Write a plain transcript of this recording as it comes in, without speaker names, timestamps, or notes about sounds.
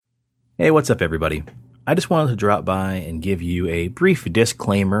Hey, what's up, everybody? I just wanted to drop by and give you a brief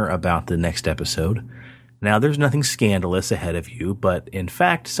disclaimer about the next episode. Now, there's nothing scandalous ahead of you, but in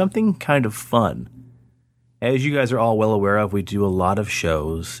fact, something kind of fun. As you guys are all well aware of, we do a lot of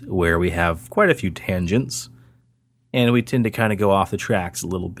shows where we have quite a few tangents, and we tend to kind of go off the tracks a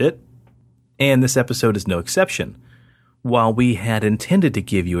little bit, and this episode is no exception. While we had intended to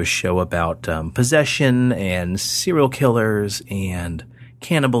give you a show about possession and serial killers and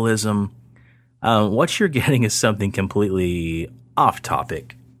cannibalism, what you're getting is something completely off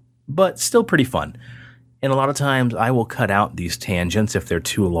topic, but still pretty fun. And a lot of times I will cut out these tangents if they're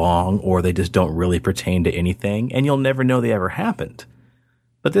too long or they just don't really pertain to anything, and you'll never know they ever happened.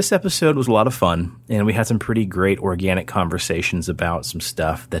 But this episode was a lot of fun, and we had some pretty great organic conversations about some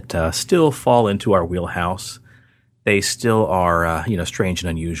stuff that still fall into our wheelhouse. They still are, strange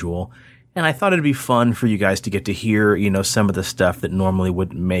and unusual. And I thought it'd be fun for you guys to get to hear, some of the stuff that normally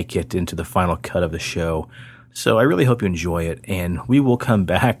wouldn't make it into the final cut of the show. So I really hope you enjoy it. And we will come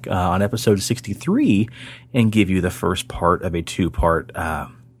back on episode 63 and give you the first part of a two-part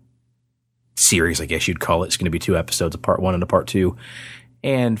series, I guess you'd call it. It's going to be 2 episodes, a part 1 and a part 2.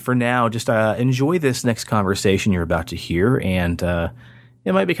 And for now, just enjoy this next conversation you're about to hear. And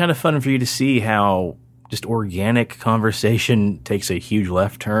it might be kind of fun for you to see how just organic conversation takes a huge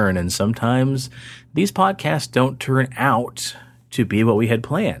left turn, and sometimes these podcasts don't turn out to be what we had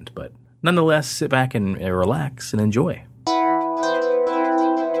planned. But nonetheless, sit back and relax and enjoy. Coming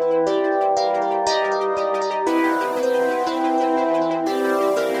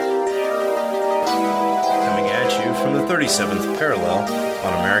at you from the 37th parallel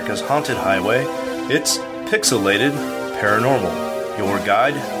on America's Haunted Highway, it's Pixelated Paranormal, your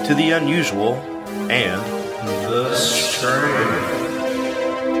guide to the unusual and the strange.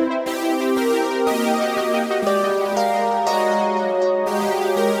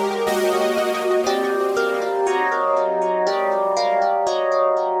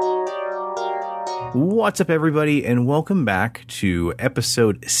 What's up, everybody, and welcome back to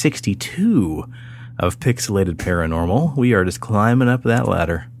episode 62 of Pixelated Paranormal. We are just climbing up that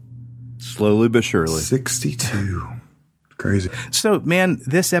ladder. Slowly but surely. 62. Crazy. So, man,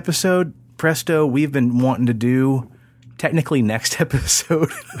 this episode, presto, we've been wanting to do technically next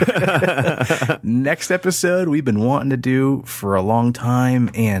episode. Next episode we've been wanting to do for a long time,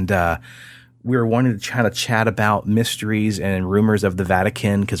 and we were wanting to try to chat about mysteries and rumors of the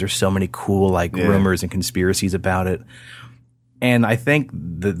Vatican because there's so many cool rumors and conspiracies about it. And I think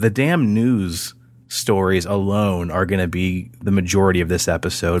the damn news stories alone are going to be the majority of this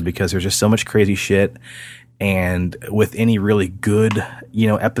episode because there's just so much crazy shit. And with any really good,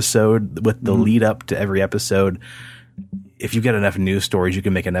 episode, with the lead up to every episode, if you get enough news stories, you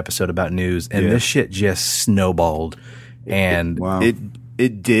can make an episode about news. And this shit just snowballed. And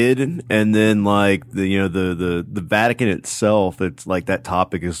it did, and then the Vatican itself, it's like that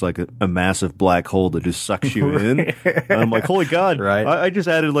topic is like a massive black hole that just sucks you in. And I'm like, holy God, right? I just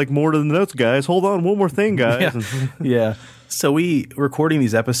added more to the notes, guys. Hold on, one more thing, guys. Yeah. So we recording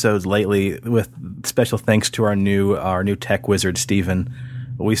these episodes lately with special thanks to our new tech wizard, Steven.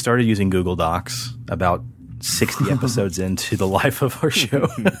 We started using Google Docs about 60 episodes into the life of our show.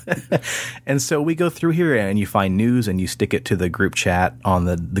 And so we go through here and you find news and you stick it to the group chat on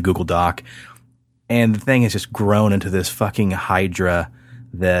the Google Doc. And the thing has just grown into this fucking hydra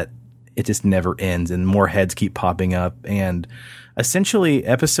that it just never ends, and more heads keep popping up. And essentially,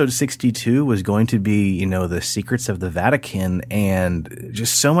 episode 62 was going to be, the secrets of the Vatican and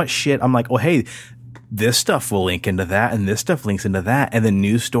just so much shit. I'm like, oh, hey, this stuff will link into that, and this stuff links into that. And the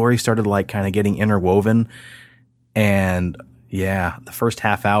news story started kind of getting interwoven. And yeah, the first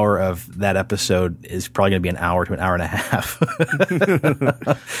half hour of that episode is probably going to be an hour to an hour and a half.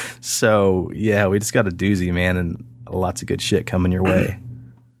 So yeah, we just got a doozy, man, and lots of good shit coming your way.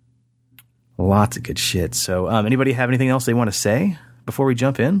 Lots of good shit. So, anybody have anything else they want to say before we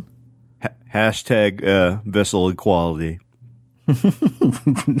jump in? Hashtag vessel equality.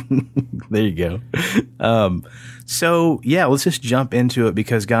 There you go. So yeah, let's just jump into it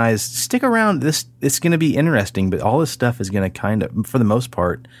because, guys, stick around. It's going to be interesting, but all this stuff is going to kind of, for the most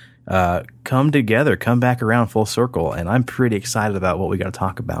part, come together, come back around full circle, and I'm pretty excited about what we got to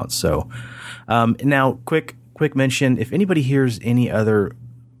talk about. So, now quick mention: if anybody hears any other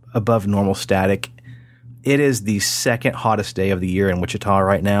above normal static, it is the second hottest day of the year in Wichita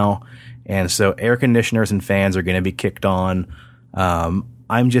right now, and so air conditioners and fans are going to be kicked on.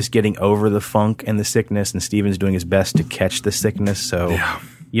 I'm just getting over the funk and the sickness, and Steven's doing his best to catch the sickness. So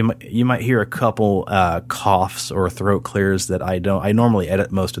you might hear a couple coughs or throat clears that I don't. I normally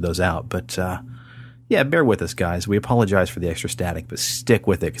edit most of those out, but Yeah, bear with us, guys. We apologize for the extra static, but stick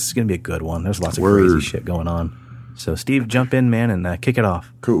with it 'cause it's going to be a good one. There's lots of crazy shit going on. So, Steve, jump in, man, and kick it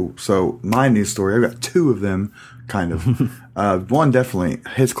off. Cool. So my news story, I've got two of them, kind of. One definitely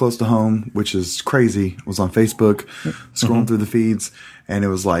hits close to home, which is crazy. It was on Facebook, scrolling through the feeds, and it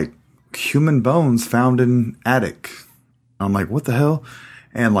was like, human bones found in attic. I'm like, what the hell?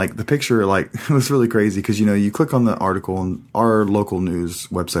 And like the picture, like it was really crazy because, you know, you click on the article and our local news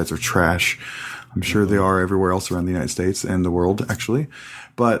websites are trash. I'm sure they are everywhere else around the United States and the world, actually.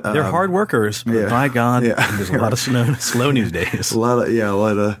 But they're hard workers. But by God, there's a lot of slow news days. a lot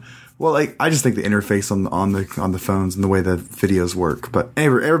of. Well, like I just think the interface on the phones and the way the videos work. But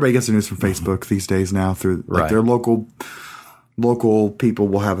everybody gets their news from Facebook these days now through like their local people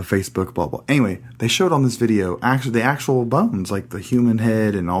will have a Facebook, blah blah. Anyway, they showed on this video actually the actual bones, like the human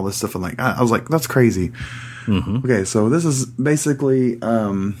head and all this stuff. And like I was like, that's crazy. Okay, so this is basically.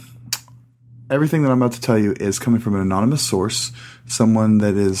 Everything that I'm about to tell you is coming from an anonymous source, someone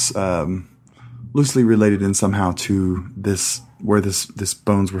that is loosely related in somehow to this where this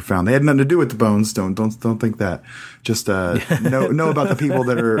bones were found. They had nothing to do with the bones. Don't think that. Just know about the people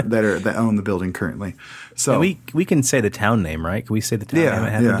that own the building currently. So and we can say the town name, right? Can we say the town name it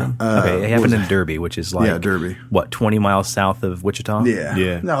happened in? Okay, it happened in Derby, which is like Derby. What, 20 miles south of Wichita?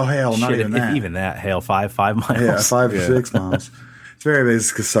 Yeah. No, hell, not even that. If even that, hell, 5 miles. Yeah, 5 or 6 miles. It's very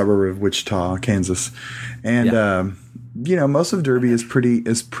basic, a suburb of Wichita, Kansas, and you know, most of Derby is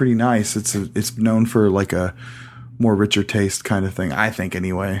pretty nice. It's known for like a more richer taste kind of thing, I think.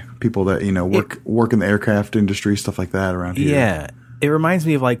 Anyway, people that work in the aircraft industry, stuff like that around here. Yeah, it reminds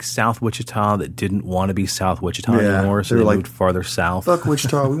me of like South Wichita that didn't want to be South Wichita anymore, so they moved farther south. Fuck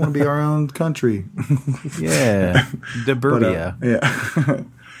Wichita, we want to be our own country. Yeah, Deburbia. Yeah.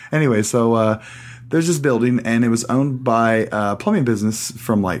 Anyway, so. There's this building, and it was owned by a plumbing business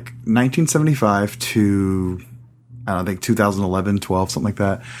from like 1975 to, I don't think 2011, 12, something like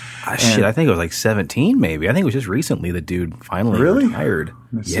that. Shit, I think it was like 17 maybe. I think it was just recently the dude finally retired.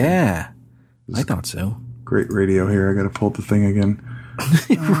 Yeah, I thought so. Great radio here. I got to pull up the thing again.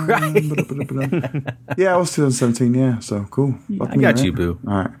 Right. Yeah, it was 2017. Yeah, so cool. I got you, boo.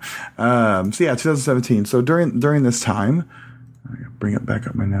 All right. So yeah, 2017. So during this time, I gotta bring it back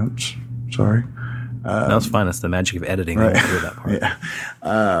up my notes. Sorry. That's fine. That's the magic of editing. Right. I won't hear that part.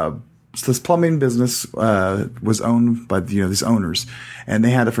 Yeah. So this plumbing business was owned by these owners, and they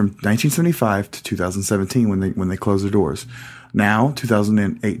had it from 1975 to 2017 when they closed their doors. Now,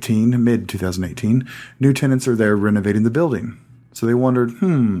 2018, mid 2018, new tenants are there renovating the building. So they wondered,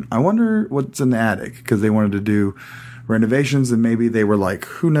 I wonder what's in the attic, because they wanted to do renovations, and maybe they were like,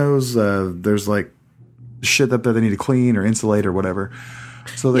 who knows? There's like shit up there they need to clean or insulate or whatever.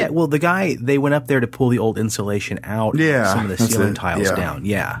 So they went up there to pull the old insulation out. Yeah, some of the ceiling tiles down.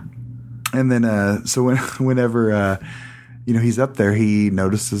 Yeah, and then whenever he's up there, he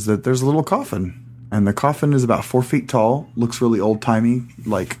notices that there's a little coffin, and the coffin is about 4 feet tall. Looks really old timey,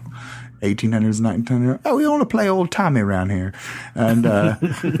 like 1800s, 1900s. Oh, we want to play old timey around here, and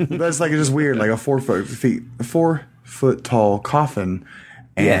that's like just weird, like a 4 foot tall coffin,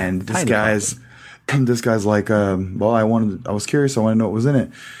 and this guy's. This guy's like, I was curious. I want to know what was in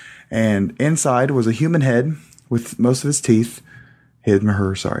it. And inside was a human head with most of his teeth,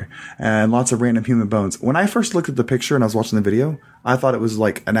 and lots of random human bones. When I first looked at the picture and I was watching the video, I thought it was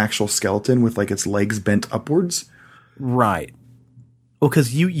like an actual skeleton with like its legs bent upwards. Right. Well,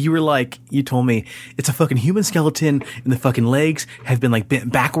 because you were like, you told me it's a fucking human skeleton and the fucking legs have been like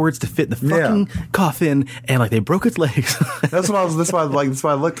bent backwards to fit in the fucking coffin, and like they broke its legs. That's why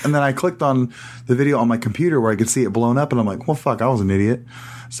I looked, and then I clicked on the video on my computer where I could see it blown up, and I'm like, well, fuck, I was an idiot.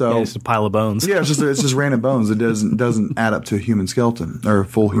 So it's a pile of bones. Yeah, it's just random bones. It doesn't add up to a human skeleton or a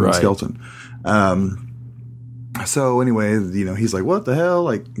full human skeleton. So anyway, he's like, what the hell?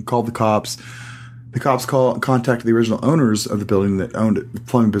 Like, called the cops. The cops contacted the original owners of the building that owned it, the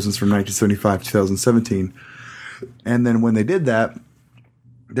plumbing business from 1975 to 2017. And then when they did that,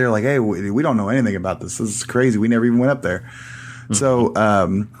 they're like, hey, we don't know anything about this. This is crazy. We never even went up there. Mm-hmm. So,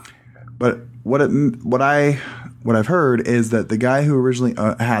 but what I've heard is that the guy who originally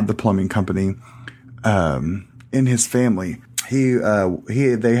had the plumbing company, in his family,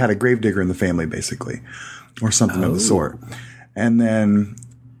 they had a gravedigger in the family, basically, or something of the sort. And then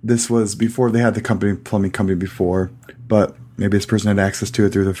this was before they had the plumbing company before, but maybe this person had access to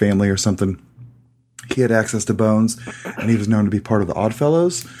it through their family or something. He had access to bones, and he was known to be part of the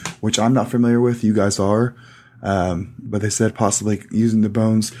Oddfellows, which I'm not familiar with. You guys are. But they said possibly using the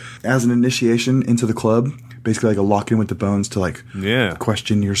bones as an initiation into the club, basically like a lock-in with the bones to like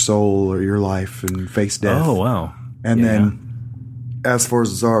question your soul or your life and face death. Oh, wow. And then as far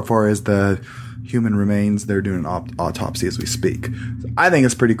as the human remains. They're doing an autopsy as we speak. So I think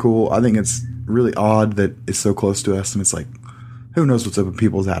it's pretty cool. I think it's really odd that it's so close to us, and it's like, who knows what's up in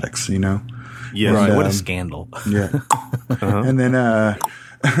people's attics, you know? Yeah, Right. What a scandal. Yeah. And then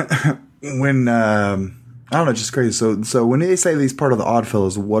when I don't know, just crazy. So when they say he's part of the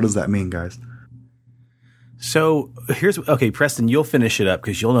Oddfellows, what does that mean, guys? So okay, Preston, you'll finish it up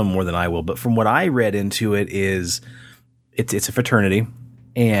because you'll know more than I will. But from what I read into it is it's a fraternity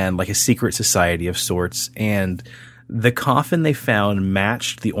and like a secret society of sorts. And the coffin they found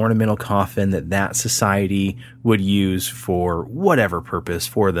matched the ornamental coffin that society would use for whatever purpose,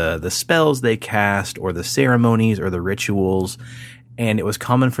 for the spells they cast or the ceremonies or the rituals. And it was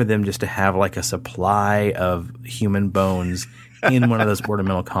common for them just to have like a supply of human bones in one of those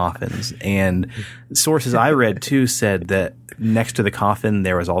ornamental coffins. And sources I read too said that next to the coffin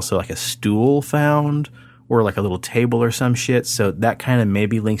there was also like a stool found or like a little table or some shit. So that kind of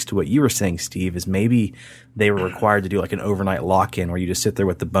maybe links to what you were saying, Steve, is maybe they were required to do like an overnight lock-in where you just sit there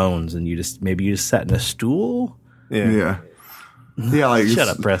with the bones and you just sat in a stool. Yeah. Like Shut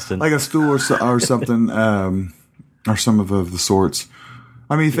up, Preston. Like a stool or something, or some of the sorts.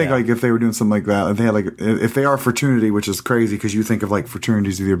 I mean, you think like if they were doing something like that, if they had like, if they are fraternity, which is crazy because you think of like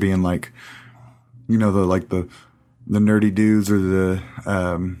fraternities either being like, you know, the nerdy dudes or the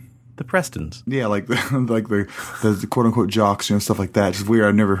Prestons. Yeah, like the quote unquote jocks, you know, stuff like that. It's just weird.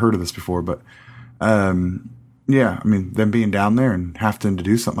 I've never heard of this before, but yeah, I mean, them being down there and having to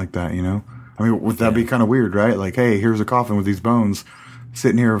do something like that, you know. I mean, would that be kind of weird, right? Like, hey, here's a coffin with these bones,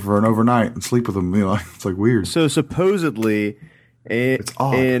 sitting here for an overnight and sleep with them. You know, it's like weird. So supposedly, it's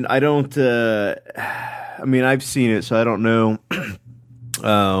odd. And I don't. I mean, I've seen it, so I don't know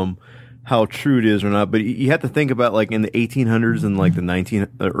how true it is or not. But you have to think about like in the 1800s and like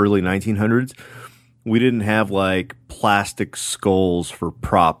the early 1900s, we didn't have like plastic skulls for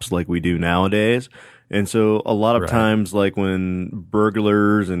props like we do nowadays. And so a lot of times, like when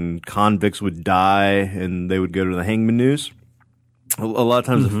burglars and convicts would die and they would go to the hangman noose, a lot of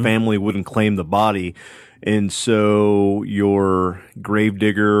times the family wouldn't claim the body. And so your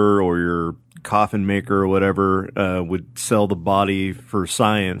gravedigger or your coffin maker or whatever would sell the body for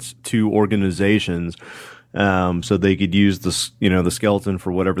science to organizations so they could use the skeleton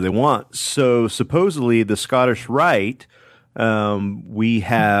for whatever they want. So supposedly the Scottish Rite, we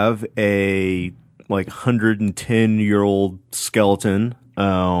have a like 110-year-old skeleton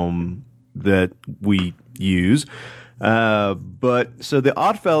that we use. But so the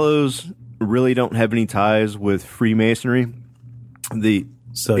Oddfellows really don't have any ties with Freemasonry. You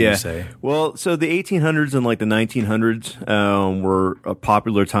say. Well, so the 1800s and like the 1900s were a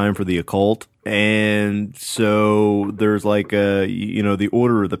popular time for the occult. And so there's like the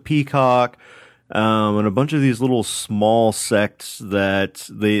Order of the Peacock, and a bunch of these little small sects that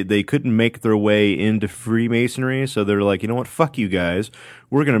they couldn't make their way into Freemasonry. So they're like, you know what? Fuck you guys.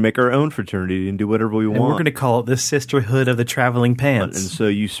 We're going to make our own fraternity and do whatever we want. We're going to call it the Sisterhood of the Traveling Pants. And so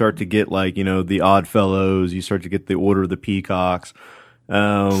you start to get like, the Oddfellows. You start to get the Order of the Peacocks.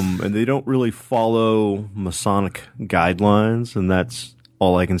 And they don't really follow Masonic guidelines. And that's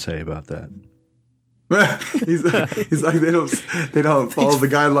all I can say about that. he's like they don't follow the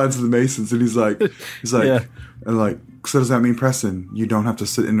guidelines of the Masons, and he's like and like, so does that mean, Preston, you don't have to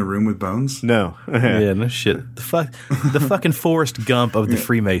sit in a room with bones? No. Yeah, no shit. The fucking Forrest Gump of the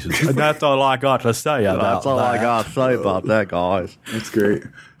Freemasons. That's all I got to say about That's all that. I got to say about that, guys. That's great.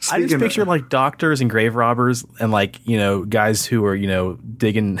 I just picture like doctors and grave robbers and like, guys who are,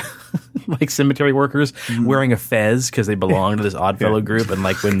 digging like cemetery workers wearing a fez because they belong to this Oddfellow group. And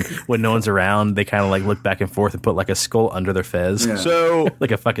like when no one's around, they kind of like look back and forth and put like a skull under their fez. Yeah. So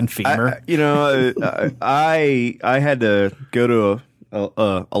like a fucking femur. I had to go to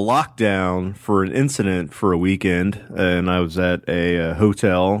a lockdown for an incident for a weekend, and I was at a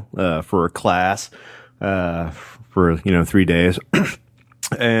hotel for a class for 3 days.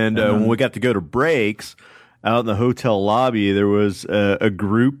 And when we got to go to breaks out in the hotel lobby, there was a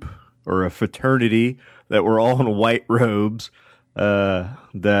group or a fraternity that were all in white robes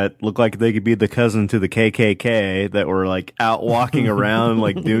that looked like they could be the cousin to the KKK that were like out walking around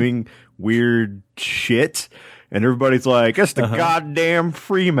like doing weird shit. And everybody's like, it's the goddamn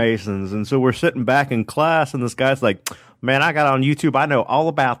Freemasons. And so we're sitting back in class and this guy's like, man, I got on YouTube. I know all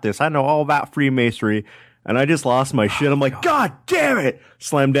about this. I know all about Freemasonry. And I just lost my shit. I'm like, God damn it.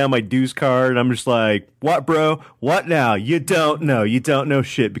 Slammed down my dues card. I'm just like, what, bro? What now? You don't know. You don't know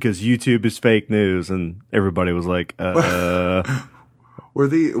shit because YouTube is fake news. And everybody was like, Were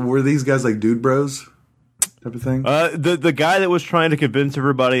these guys like dude bros type of thing? The guy that was trying to convince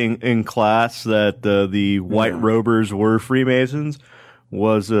everybody in class that the white robers were Freemasons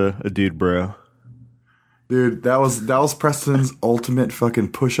was a dude bro. Dude, that was Preston's ultimate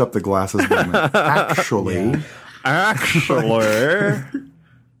fucking push up the glasses moment. Actually. Actually,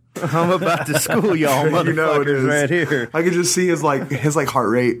 I'm about to school y'all motherfuckers You know it is. right here. I could just see his heart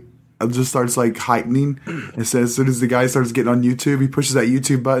rate just starts like heightening. It says as soon as the guy starts getting on YouTube, he pushes that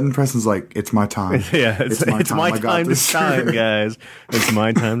YouTube button. Preston's like, "It's my time. Yeah, it's my time to shine, guys. It's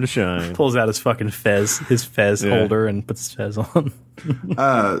my time to shine." Pulls out his fucking his fez holder, and puts his fez on.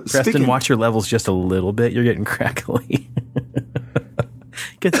 Preston, watch your levels just a little bit. You're getting crackly.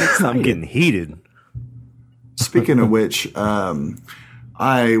 I'm getting heated. Speaking of which,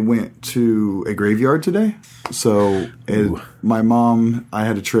 I went to a graveyard today. So I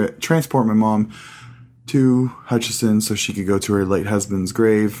had to transport my mom to Hutchinson so she could go to her late husband's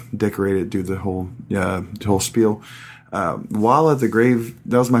grave, decorate it, do the whole spiel. While at the grave,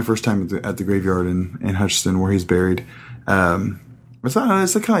 that was my first time at the graveyard in Hutchinson where he's buried. It's kind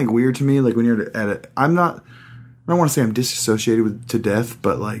of like weird to me. Like when you're at it, I don't want to say I'm disassociated to death,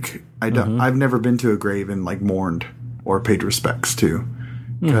 but like I've never been to a grave and like mourned or paid respects to.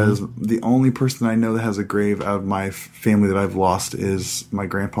 Because the only person I know that has a grave out of my family that I've lost is my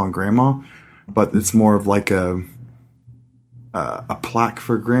grandpa and grandma. But it's more of like a plaque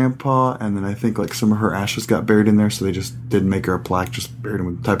for grandpa, and then I think like some of her ashes got buried in there, so they just didn't make her a plaque, just buried him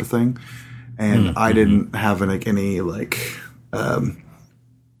with type of thing. And I didn't have any like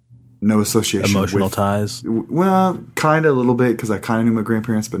no association, emotional ties. Well, kind of a little bit because I kind of knew my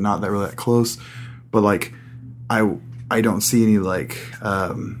grandparents, but not that really that close. But like I don't see any like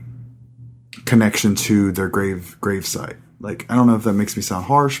connection to their grave site. Like I don't know if that makes me sound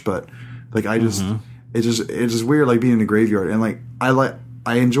harsh, but like I just it's just weird like being in a graveyard, and like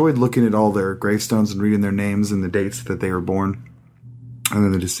I enjoyed looking at all their gravestones and reading their names and the dates that they were born and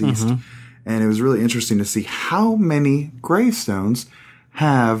then the deceased. And it was really interesting to see how many gravestones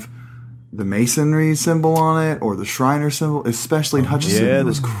have the masonry symbol on it or the Shriner symbol, especially in Hutchinson. It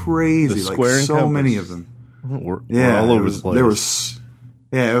was crazy, like so many of them. We're all over the place.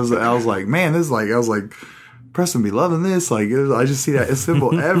 I was like, man, this is like, I was like, Preston be loving this. Like, I just see that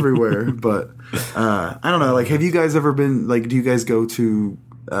symbol everywhere. But I don't know. Like, have you guys ever been? Like, do you guys go to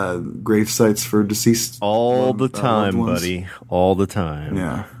grave sites for deceased? All the time, buddy. All the time.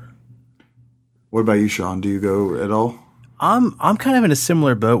 Yeah. What about you, Sean? Do you go at all? I'm kind of in a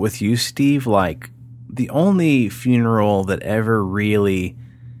similar boat with you, Steve. Like, the only funeral that ever really.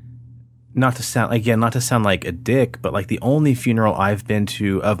 Not to sound like a dick, but like the only funeral I've been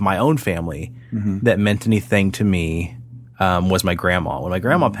to of my own family that meant anything to me was my grandma. When my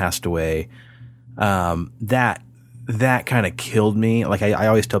grandma passed away, that kind of killed me. Like I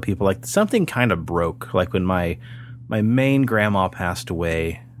always tell people, like something kind of broke. Like when my main grandma passed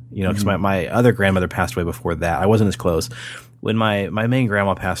away, you know, because my other grandmother passed away before that. I wasn't as close. When my main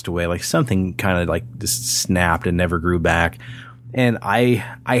grandma passed away, like something kind of like just snapped and never grew back. And I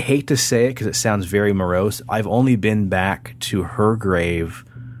hate to say it because it sounds very morose. I've only been back to her grave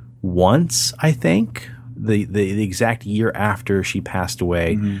once, I think. The exact year after she passed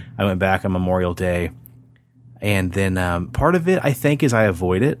away, I went back on Memorial Day. And then part of it, I think, is I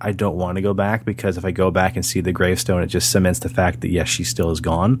avoid it. I don't want to go back because if I go back and see the gravestone, it just cements the fact that, yes, she still is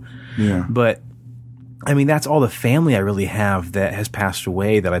gone. Yeah. But, I mean, that's all the family I really have that has passed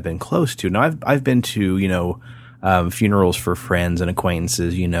away that I've been close to. Now, I've been to, you know, funerals for friends and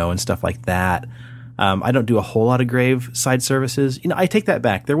acquaintances, you know, and stuff like that. I don't do a whole lot of graveside services. You know, I take that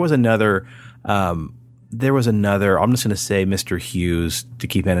back. There was another, I'm just going to say Mr. Hughes to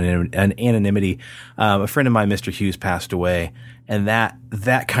keep an anonymity. A friend of mine, Mr. Hughes, passed away, and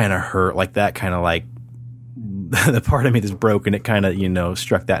that kind of hurt. Like that kind of like the part of me that's broken. It kind of, you know,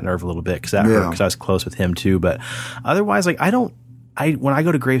 struck that nerve a little bit because that hurt because I was close with him too. But otherwise, like when I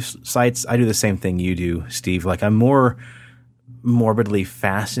go to grave sites, I do the same thing you do, Steve. Like I'm more morbidly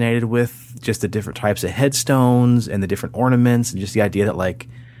fascinated with just the different types of headstones and the different ornaments and just the idea that like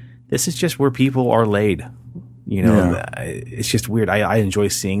this is just where people are laid. You know, it's just weird. I enjoy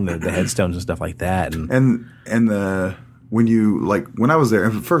seeing the headstones and stuff like that. And when I was there,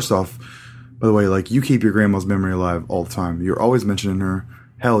 and first off, by the way, like you keep your grandma's memory alive all the time. You're always mentioning her.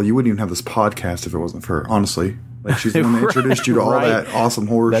 Hell, you wouldn't even have this podcast if it wasn't for her, honestly. Like she's the one that introduced you to all that awesome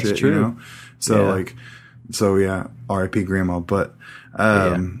horror shit, true. You know? So R.I.P. Grandma. But,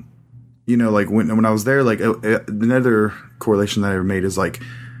 you know, like when I was there, like another correlation that I ever made is like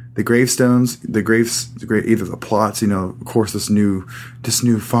the gravestones, either the plots, you know, of course, this new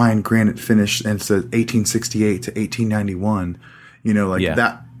fine granite finish, and it says 1868 to 1891, you know, like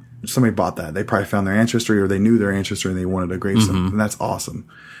that. Somebody bought that. They probably found their ancestry or they knew their ancestry and they wanted a gravestone. And that's awesome.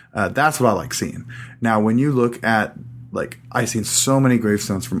 That's what I like seeing. Now, when you look at like I've seen so many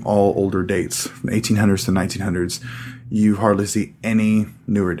gravestones from all older dates, from 1800s to 1900s. You hardly see any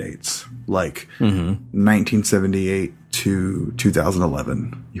newer dates, like 1978 to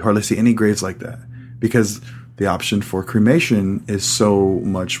 2011. You hardly see any graves like that because the option for cremation is so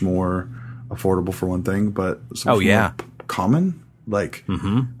much more affordable for one thing, but so much more common. Like I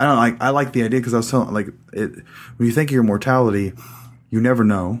don't know, I like the idea because I was telling when you think of your mortality, you never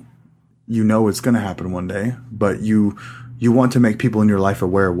know. You know it's going to happen one day, but you want to make people in your life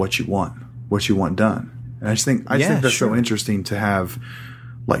aware of what you want done. And I think that's so interesting to have,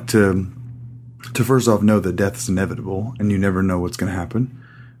 like to first off know that death is inevitable and you never know what's going to happen.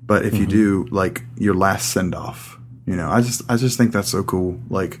 But if you do, like your last send off, I just think that's so cool.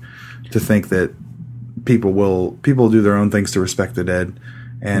 Like to think that people do their own things to respect the dead,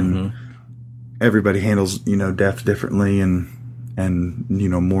 and everybody handles death differently and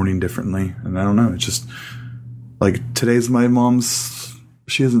mourning differently. And I don't know, it's just like today's my mom's.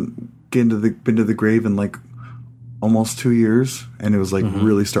 She hasn't been to the grave in like almost 2 years, and it was like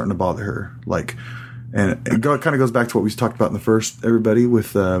really starting to bother her. Like, and it kind of goes back to what we talked about in the first, everybody,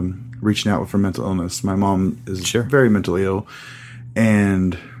 with reaching out with her mental illness. My mom is very mentally ill,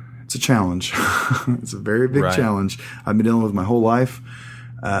 and it's a challenge. It's a very big challenge. I've been dealing with my whole life,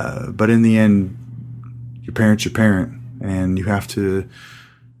 but in the end, your parent's your parent, and you have to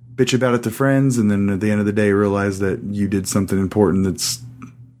bitch about it to friends, and then at the end of the day, realize that you did something important that's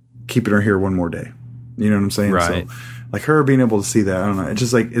keeping her here one more day. You know what I'm saying? Right. So, like her being able to see that, I don't know. It's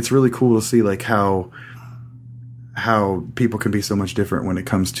just like, it's really cool to see like how people can be so much different when it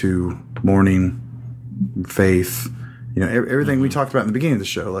comes to mourning, faith, everything we talked about in the beginning of the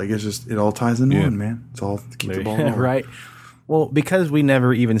show. Like it's just, it all ties into one, man. It's all to keep the ball rolling. Right. Well, because we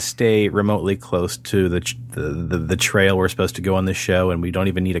never even stay remotely close to the trail we're supposed to go on this show, and we don't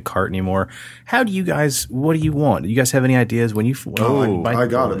even need a cart anymore. What do you want? Do you guys have any ideas when you? I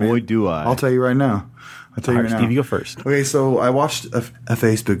got it, man. Boy, do I! I'll tell you right now. Steve, you go first. Okay, so I watched a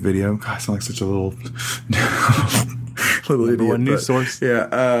Facebook video. God, I sound like such a little idiot. One news source.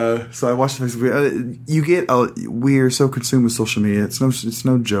 Yeah. So I watched the Facebook video. We are so consumed with social media. It's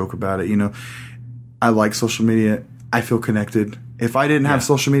no joke about it. I like social media. I feel connected. If I didn't have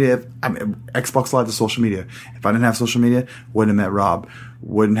social media, Xbox Live is social media. If I didn't have social media, wouldn't have met Rob.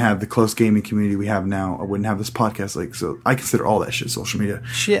 Wouldn't have the close gaming community we have now. I wouldn't have this podcast. Like, so I consider all that shit social media.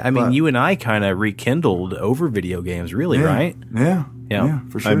 Shit, I mean, you and I kind of rekindled over video games, really, right? Yeah,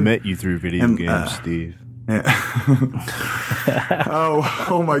 for sure. I met you through video games, Steve. Yeah.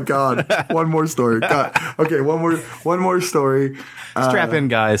 oh my God! One more story. God. Okay, one more story. Strap in,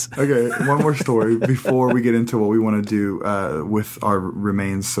 guys. Okay, one more story before we get into what we want to do with our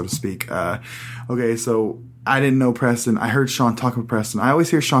remains, so to speak. Okay, so I didn't know Preston. I heard Sean talk about Preston. I always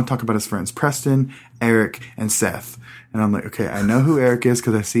hear Sean talk about his friends, Preston, Eric, and Seth. And I'm like, okay, I know who Eric is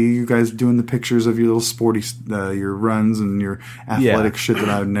because I see you guys doing the pictures of your little sporty, your runs and your athletic shit that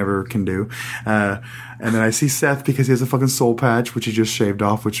I never can do. And then I see Seth because he has a fucking soul patch, which he just shaved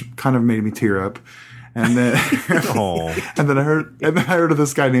off, which kind of made me tear up. And then, and then I heard of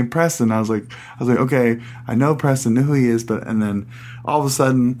this guy named Preston. I was like, okay, I know Preston, knew who he is, and then all of a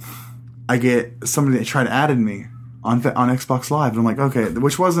sudden, I get somebody that tried to add me on Xbox Live, and I'm like, okay,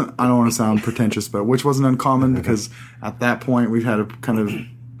 which wasn't, I don't want to sound pretentious, but which wasn't uncommon because at that point we've had a kind of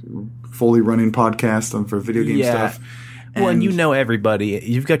fully running podcast for video game stuff. And you know everybody.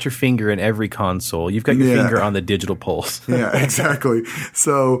 You've got your finger in every console. You've got your finger on the digital pulse. Yeah, exactly.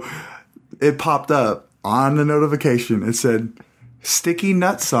 So it popped up on the notification. It said, Sticky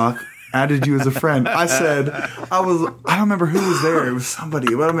Nutsock added you as a friend. I don't remember who was there. It was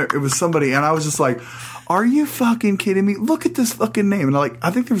somebody. And I was just like, are you fucking kidding me? Look at this fucking name. And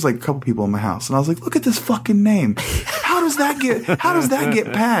I think there was like a couple people in my house. And I was like, look at this fucking name. How does that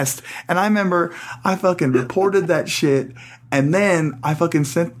get passed? And I remember I fucking reported that shit. And then I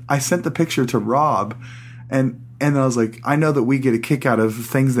sent the picture to Rob. And I was like, I know that we get a kick out of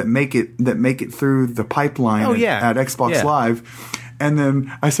things that make it through the pipeline at Xbox Live. And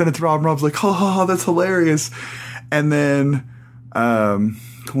then I sent it to Rob, and Rob's like, oh, that's hilarious. And then,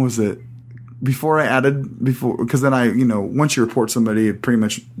 what was it? Because then once you report somebody, it pretty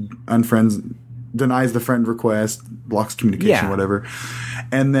much denies the friend request, blocks communication, whatever.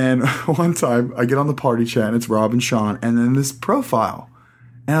 And then one time I get on the party chat and it's Rob and Sean, and then this profile.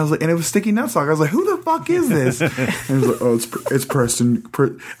 And I was like, and it was Sticky Nutsock. I was like, who the fuck is this? And he was like, oh, it's Preston.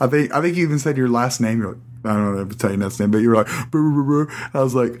 I think you even said your last name. You're like, I don't know if to tell you last name, but you were like, brr, brr, brr. I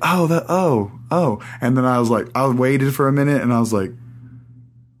was like, oh. And then I was like, I waited for a minute and I was like,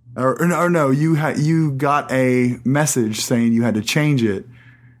 or no, you got a message saying you had to change it.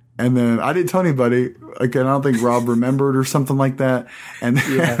 And then I didn't tell anybody. Again, I don't think Rob remembered or something like that. And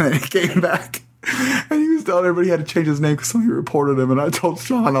then he came back and he was telling everybody he had to change his name because somebody reported him. And I told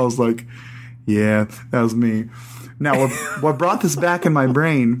Sean, I was like, yeah, that was me. Now, what brought this back in my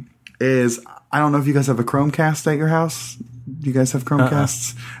brain is, I don't know if you guys have a Chromecast at your house. Do you guys have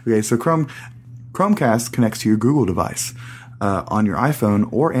Chromecasts? Okay, so Chromecast connects to your Google device. On your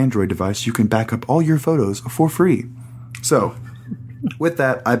iPhone or Android device, you can back up all your photos for free. So, with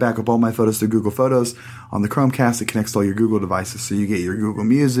that, I back up all my photos to Google Photos. On the Chromecast, it connects to all your Google devices. So you get your Google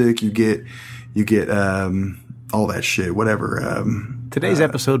Music, you get all that shit, whatever. Today's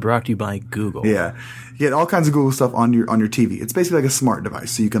episode brought to you by Google. Yeah. You get all kinds of Google stuff on your TV. It's basically like a smart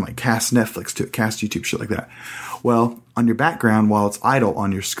device. So you can like cast Netflix to it, cast YouTube, shit like that. Well, on your background, while it's idle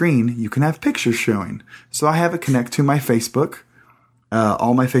on your screen, you can have pictures showing. So I have it connect to my Facebook,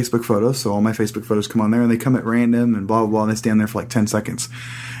 all my Facebook photos. So all my Facebook photos come on there and they come at random and blah, blah, blah. And they stand there for like 10 seconds.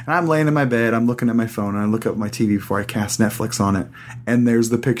 And I'm laying in my bed. I'm looking at my phone and I look up my TV before I cast Netflix on it. And there's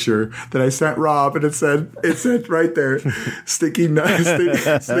the picture that I sent Rob and it said right there, sticky nuts,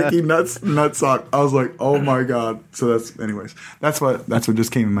 nutsock. I was like, oh my God. So that's what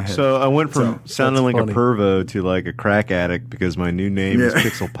just came in my head. So I went from sounding like funny. A pervo to like a crack addict because my new name is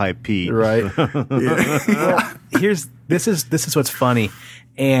Pixel Pipe Pete. Right. Well, this is what's funny.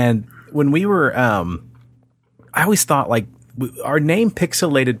 And when we were, I always thought like, our name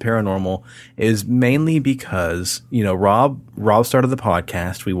Pixelated Paranormal is mainly because, Rob started the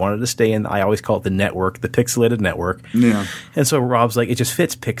podcast. We wanted to stay in, I always call it the network, the Pixelated network. Yeah. And so Rob's like, it just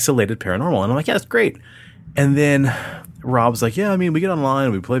fits Pixelated Paranormal. And I'm like, yeah, that's great. And then Rob's like, yeah, I mean, we get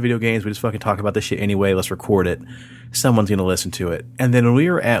online, we play video games, we just fucking talk about this shit anyway. Let's record it. Someone's going to listen to it. And then when we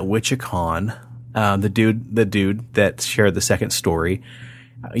were at WitchCon, the dude that shared the second story,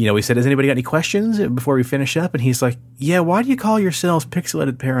 we said, has anybody got any questions before we finish up? And he's like, yeah, why do you call yourselves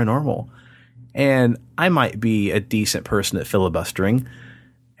Pixelated Paranormal? And I might be a decent person at filibustering.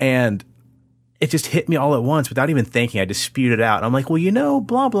 And it just hit me all at once without even thinking. I just spewed it out. I'm like, well,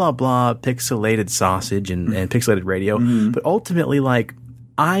 blah, blah, blah, pixelated sausage and pixelated radio. Mm-hmm. But ultimately, like,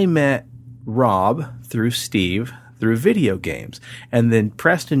 I met Rob through Steve through video games. And then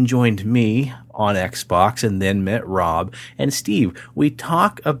Preston joined me on Xbox and then met Rob and Steve. We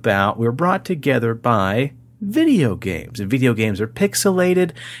were brought together by video games. And video games are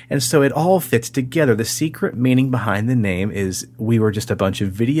pixelated, and so it all fits together. The secret meaning behind the name is we were just a bunch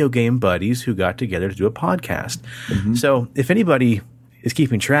of video game buddies who got together to do a podcast. Mm-hmm. So if anybody is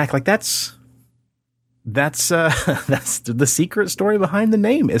keeping track, like that's the secret story behind the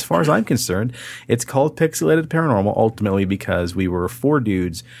name. As far as I'm concerned, it's called Pixelated Paranormal ultimately because we were four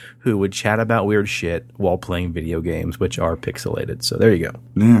dudes who would chat about weird shit while playing video games, which are pixelated. So there you go.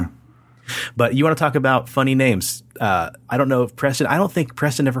 Yeah. But you want to talk about funny names. I don't know if I don't think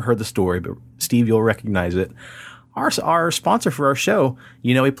Preston ever heard the story, but Steve, you'll recognize it. Our sponsor for our show,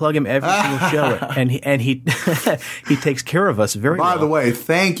 we plug him every single show, and he he takes care of us very well. By the way,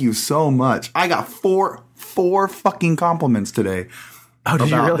 thank you so much. I got four fucking compliments today. Oh, did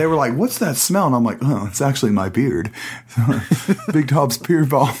you really? They were like, "What's that smell?" And I'm like, "Oh, it's actually my beard." Big Tob's beard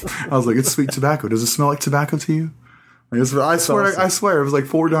balm. I was like, "It's sweet tobacco. Does it smell like tobacco to you?" I swear, it was like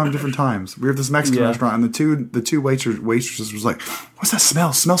 4 different times. We were at this Mexican restaurant, and the two waitresses was like, "What's that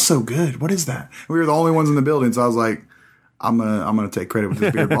smell? It smells so good. What is that?" And we were the only ones in the building, so I was like, "I'm gonna take credit with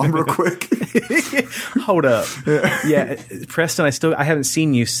this beard balm real quick." Hold up, yeah, Preston. I haven't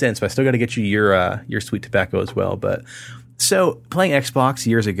seen you since, but I still got to get you your sweet tobacco as well. But so playing Xbox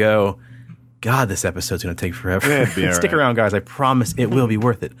years ago. God, this episode's going to take forever. Stick around, guys. I promise it will be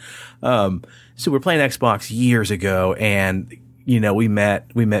worth it. So we're playing Xbox years ago, and we met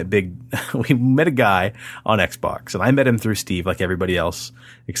a guy on Xbox, and I met him through Steve, like everybody else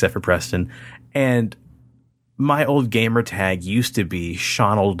except for Preston. And my old gamer tag used to be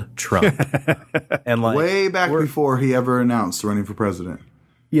Donald Trump, and like way back before he ever announced running for president.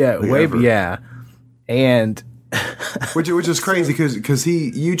 Yeah, and. which is crazy because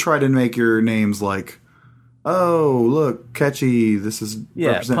you try to make your names like, oh look, catchy. This is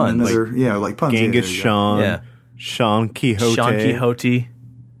representing puns. Another like puns. Genghis Sean Quixote,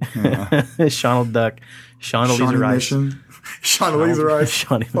 Donald Duck, Shonalisa Rice, Shonalisa Rice,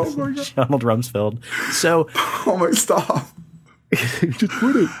 Shonald Rumsfeld. So, oh my stop, just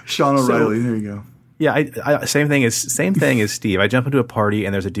put it, Sean O'Reilly. There you go. Yeah, I same thing as Steve. I jump into a party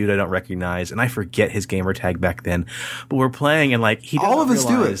and there's a dude I don't recognize, and I forget his gamer tag back then. But we're playing and like all of us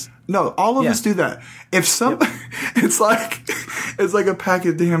do it. No, all of us do that. If some, it's like a pack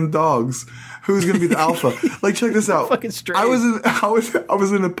of damn dogs who's going to be the alpha. Like, check this out. Fucking straight. I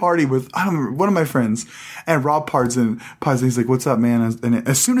was in a party with, I don't remember, one of my friends, and Rob Pards in. He's like, "What's up, man?" And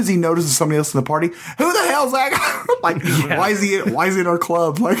as soon as he notices somebody else in the party, who the hell's that guy? Like, why is he in our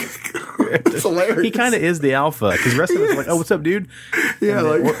club? Like, it's hilarious. He kind of is the alpha because the rest of us are like, "Oh, what's up, dude?" Yeah,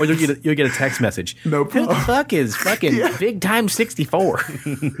 Then, like, or you'll get a text message. No Who the problem. fuck is fucking Big Time 64?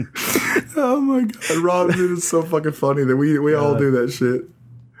 oh my god, Rob, dude, it's so fucking funny that we all do that shit.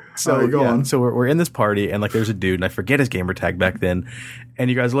 So All right, go on. So we're in this party, and like there's a dude, and I forget his gamer tag back then. And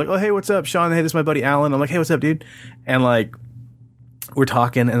you guys are like, "Oh, hey, what's up, Sean? Hey, this is my buddy Alan." I'm like, "Hey, what's up, dude?" And like we're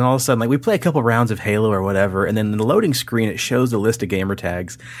talking, and all of a sudden, like we play a couple rounds of Halo or whatever, and then in the loading screen it shows the list of gamer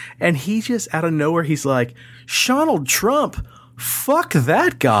tags, and he just out of nowhere he's like, "Donald Trump, fuck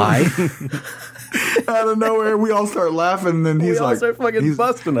that guy." Out of nowhere, we all start laughing, and then he's We all like, start fucking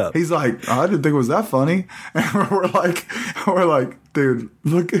busting up. He's like, "I didn't think it was that funny." And we're like, "Dude,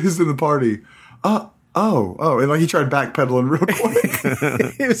 look who's in the party." Oh, and like he tried backpedaling real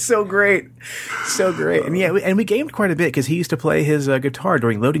quick. It was so great, and yeah, we gamed quite a bit because he used to play his guitar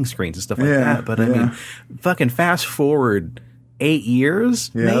during loading screens and stuff like that. But I mean, fucking fast forward 8 years,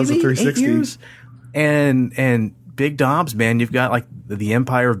 Yeah, that was a maybe 360. 8 years, and Big Dobbs, man, you've got like the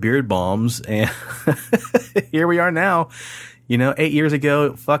Empire of Beard Bombs, and here we are now. 8 years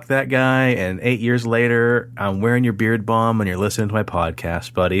ago, fuck that guy, and 8 years later, I'm wearing your beard balm and you're listening to my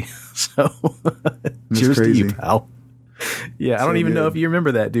podcast, buddy. So, cheers to you, pal. Yeah, I don't even know if you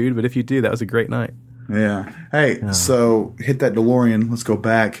remember that, dude, but if you do, that was a great night. Yeah. Hey, so hit that DeLorean. Let's go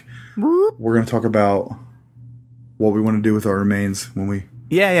back. We're going to talk about what we want to do with our remains when we...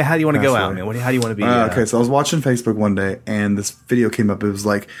 Yeah. How do you want to go Pass out, away. man? How do you want to be? Okay, so I was watching Facebook one day, and this video came up. It was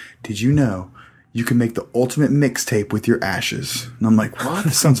like, "Did you know you can make the ultimate mixtape with your ashes?" And I'm like, "What?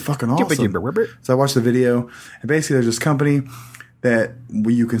 This sounds fucking awesome." So I watched the video, and basically there's this company that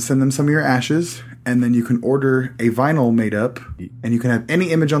you can send them some of your ashes, and then you can order a vinyl made up, and you can have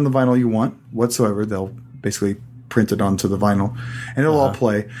any image on the vinyl you want whatsoever. They'll basically print it onto the vinyl, and it'll all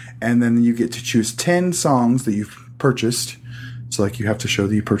play. And then you get to choose 10 songs that you've purchased. So, like, you have to show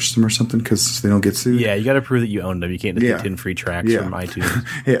that you purchased them or something because they don't get sued. Yeah, you got to prove that you own them. You can't just get 10 free tracks from iTunes.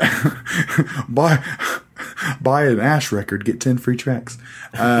 Yeah. buy an Ash record, get 10 free tracks.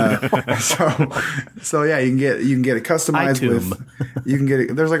 So yeah, you can get it customized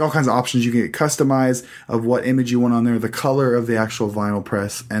with, there's like all kinds of options. You can get customized of what image you want on there, the color of the actual vinyl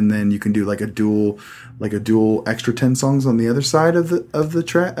press, and then you can do like a dual extra 10 songs on the other side of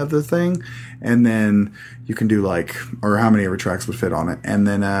the thing. And then you can do or how many ever tracks would fit on it. And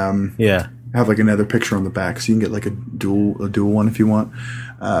then, have like another picture on the back, so you can get like a dual one if you want.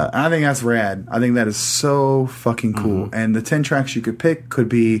 And I think that's rad. I think that is so fucking cool. Mm-hmm. And the 10 tracks you could pick could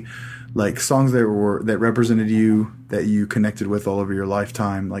be like songs that represented you, that you connected with all over your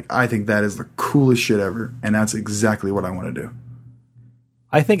lifetime. Like, I think that is the coolest shit ever, and that's exactly what I want to do.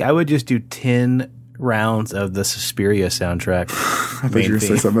 I think I would just do 10 rounds of the Suspiria soundtrack. I thought you were going to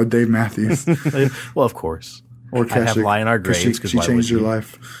say something about Dave Matthews. Well, of course. Or I have Lie in Our Graves because she changed your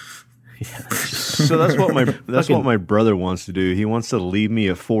life. Yeah. So that's what my brother wants to do. He wants to leave me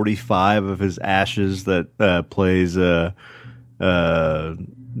a 45 of his ashes that plays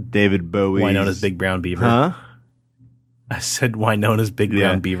David Bowie. Winona's Big Brown Beaver. Huh? I said Winona's Big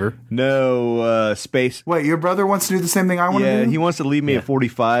Brown Beaver. No, Space. Wait, your brother wants to do the same thing I want to do? Yeah, he wants to leave me a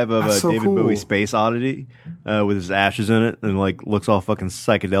 45 of David Bowie Space Oddity with his ashes in it, and looks all fucking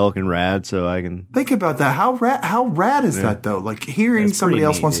psychedelic and rad. So I can think about that. How rad is that though? Like, hearing somebody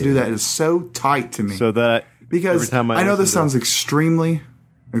else wants to do that is so tight to me. So that because I know this sounds extremely.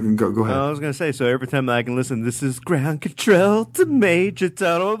 Go ahead. I was gonna say, so every time that I can listen, this is ground control to Major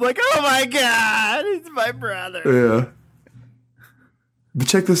Tom. I'm like, oh my god, it's my brother. Yeah. But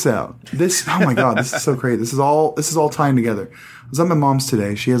check this out. Oh my god, this is so great. This is all tying together. I was at my mom's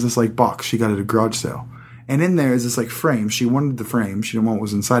today. She has this box she got at a garage sale, and in there is this frame. She wanted the frame. She didn't want what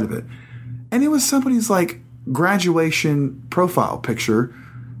was inside of it, and it was somebody's graduation profile picture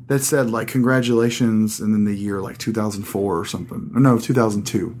that said congratulations, and then the year 2004 or something. No,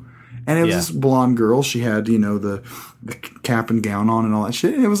 2002. And it was this blonde girl. She had the cap and gown on and all that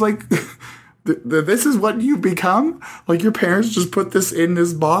shit. And it was like. This is what you become? Your parents just put this in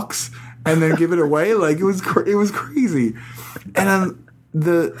this box and then give it away? It was crazy. And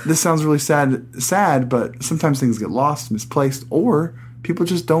this sounds really sad, but sometimes things get lost, misplaced, or people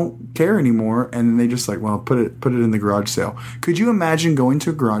just don't care anymore, and then they just put it in the garage sale. Could you imagine going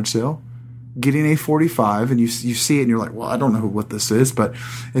to a garage sale, getting a 45, and you see it and you're like, well, I don't know what this is, but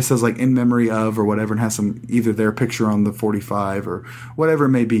it says in memory of or whatever, and has either their picture on the 45 or whatever it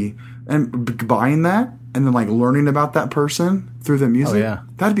may be, and buying that and then learning about that person through their music? Oh, yeah.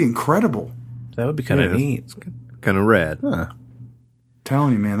 That'd be incredible. That would be kind of neat. It's kind of rad. Huh.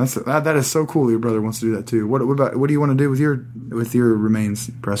 Telling you, man, that is so cool. Your brother wants to do that too. What do you want to do with your remains,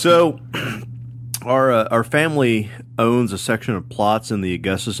 Preston? So, our family owns a section of plots in the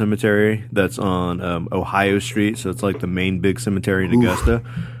Augusta Cemetery that's on Ohio Street. So it's like the main big cemetery in Augusta.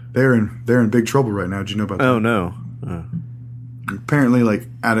 They're in big trouble right now. Did you know about that? Oh no. Apparently, like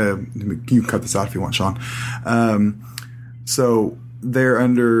you can cut this out if you want, Sean. So they're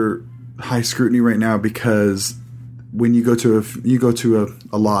under high scrutiny right now because when you go to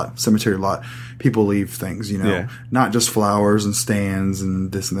a lot, cemetery lot, people leave things, not just flowers and stands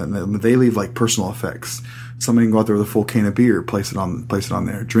and this and that. And that. They leave like personal effects. Somebody can go out there with a full can of beer, place it on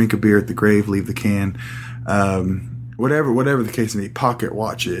there, drink a beer at the grave, leave the can, whatever the case may be. Pocket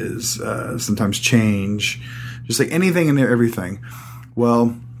watches, sometimes change, just like anything and everything.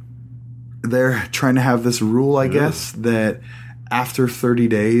 Well, they're trying to have this rule, I guess, that after 30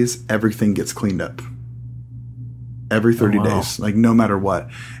 days, everything gets cleaned up. Every 30 days, like no matter what.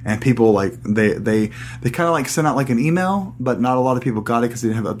 And people like, they kind of like sent out like an email, but not a lot of people got it because they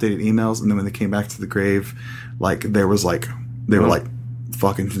didn't have updated emails. And then when they came back to the grave, like they were like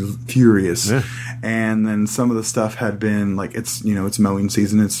fucking furious. Yeah. And then some of the stuff had been like, it's mowing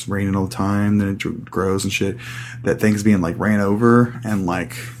season. It's raining all the time. Then it grows and shit, that things being like ran over. And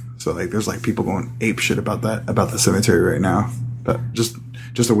like, so like there's like people going ape shit about the cemetery right now. But just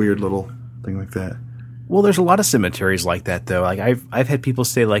a weird little thing like that. Well, there's a lot of cemeteries like that, though. Like I've had people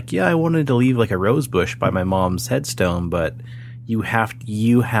say, like, yeah, I wanted to leave like a rose bush by my mom's headstone, but you have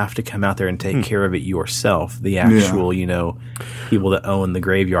to come out there and take care of it yourself. The actual, people that own the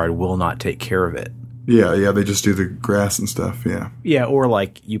graveyard will not take care of it. Yeah, they just do the grass and stuff. Yeah, or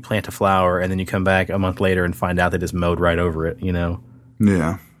like you plant a flower and then you come back a month later and find out they just mowed right over it.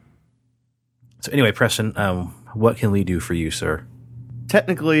 Yeah. So anyway, Preston, what can we do for you, sir?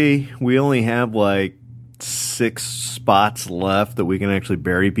 Technically, we only have like 6 spots left that we can actually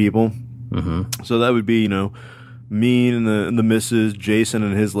bury people. Mm-hmm. So that would be, me and the missus, Jason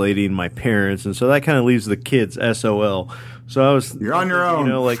and his lady, and my parents. And so that kind of leaves the kids, SOL. So you're on your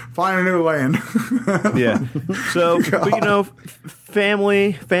own. Find a new land. Yeah. So, but,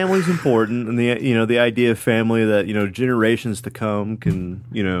 family's important, and the idea of family that generations to come can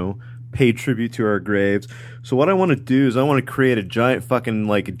pay tribute to our graves. So what I want to do is I want to create a giant fucking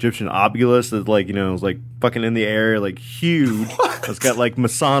like Egyptian obelisk that's like is like fucking in the air, like huge. It's got like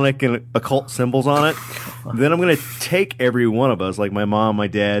Masonic and occult symbols on it. Then I'm gonna take every one of us, like my mom, my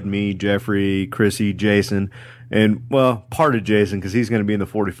dad, me, Jeffrey, Chrissy, Jason, and part of Jason because he's gonna be in the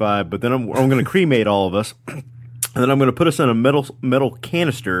 45. But then I'm gonna cremate all of us. And then I'm going to put us in a metal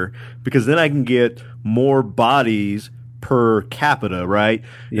canister because then I can get more bodies per capita, right?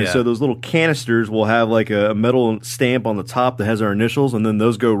 Yeah. And so those little canisters will have like a metal stamp on the top that has our initials, and then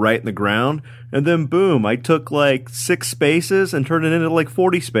those go right in the ground. And then boom, I took like 6 spaces and turned it into like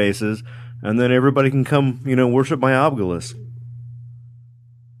 40 spaces, and then everybody can come, worship my obelisk.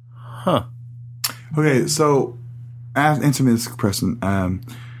 Huh. Okay, so answer me this, Preston.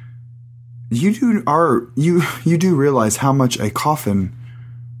 You do realize how much a coffin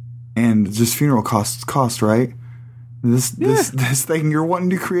and just funeral cost, right? This thing you're wanting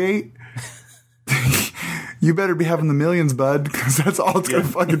to create, you better be having the millions, bud, because that's all it's gonna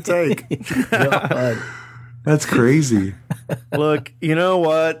fucking take. That's crazy. Look, you know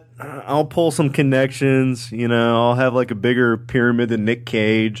what? I'll pull some connections. I'll have like a bigger pyramid than Nick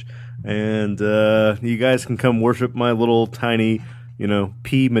Cage, and you guys can come worship my little tiny,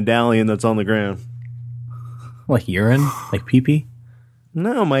 pea medallion that's on the ground. Like urine? Like pee-pee?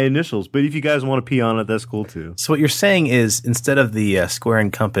 No, my initials. But if you guys want to pee on it, that's cool too. So what you're saying is instead of the square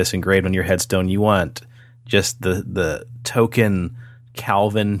and compass engraved on your headstone, you want just the token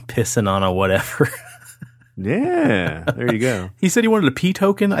Calvin pissing on a whatever. Yeah, there you go. He said he wanted a pee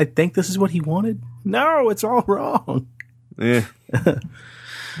token. I think this is what he wanted. No, it's all wrong. Yeah.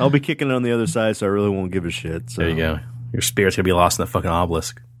 I'll be kicking it on the other side, so I really won't give a shit. So. There you go. Your spirit's going to be lost in the fucking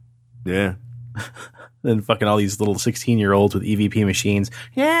obelisk. Yeah. Then fucking all these little 16-year-olds with EVP machines.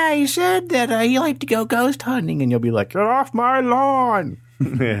 Yeah, you said that you like to go ghost hunting. And you'll be like, get off my lawn.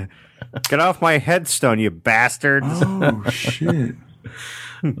 Yeah. Get off my headstone, you bastards. Oh, shit.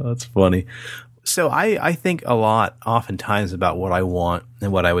 That's funny. So I think a lot oftentimes about what I want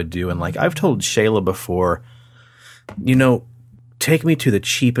and what I would do. And like I've told Shayla before, take me to the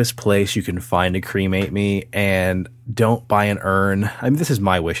cheapest place you can find to cremate me and don't buy an urn. I mean, this is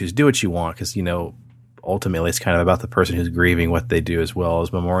my wishes. Do what you want because, ultimately it's kind of about the person who's grieving what they do as well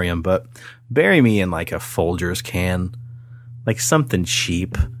as memoriam. But bury me in like a Folgers can, like something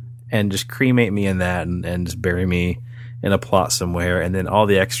cheap, and just cremate me in that and just bury me in a plot somewhere. And then all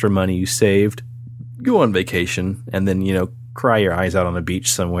the extra money you saved, go on vacation and then, cry your eyes out on a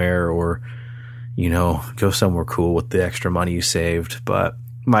beach somewhere or, go somewhere cool with the extra money you saved. But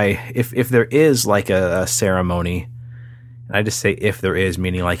if there is like a ceremony, and I just say if there is,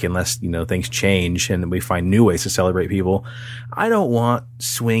 meaning like unless, things change and we find new ways to celebrate people, I don't want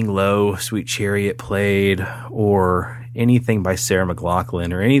Swing Low, Sweet Chariot played or anything by Sarah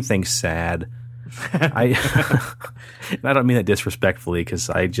McLachlan or anything sad. I don't mean that disrespectfully because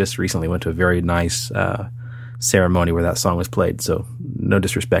I just recently went to a very nice ceremony where that song was played, so no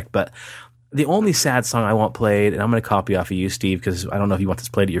disrespect. But the only sad song I want played, and I'm going to copy off of you, Steve, because I don't know if you want this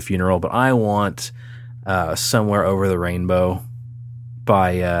played at your funeral, but I want Somewhere Over the Rainbow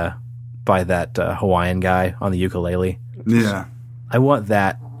by that Hawaiian guy on the ukulele. Yeah. I want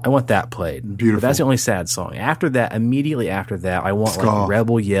that played. Beautiful. But that's the only sad song. After that, immediately after that, I want like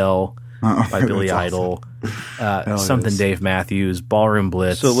Rebel Yell by Billy Idol, something Dave Matthews, Ballroom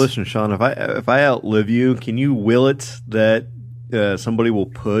Blitz. So listen, Sean, if I outlive you, can you will it that somebody will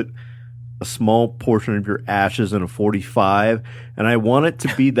put a small portion of your ashes in a 45, and I want it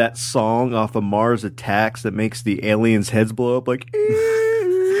to be that song off of Mars Attacks that makes the aliens' heads blow up like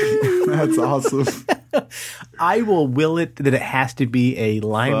That's awesome. I will will it that it has to be a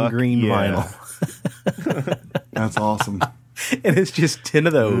lime green vinyl. That's awesome. And it's just 10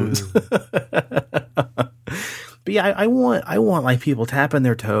 of those. But yeah, I want like people tapping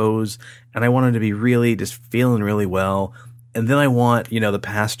their toes, and I want them to be really just feeling really well. And then I want, the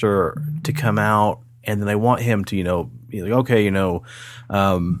pastor to come out, and then I want him to, be like, okay,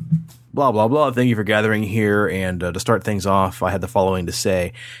 blah, blah, blah. Thank you for gathering here. And to start things off, I had the following to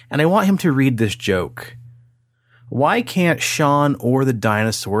say. And I want him to read this joke. Why can't Sean or the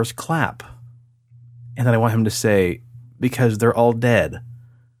dinosaurs clap? And then I want him to say, because they're all dead.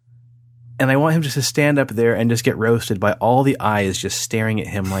 And I want him just to stand up there and just get roasted by all the eyes just staring at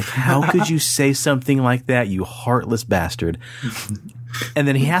him like, how could you say something like that, you heartless bastard? And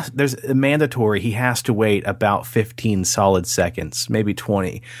then he has to wait about 15 solid seconds, maybe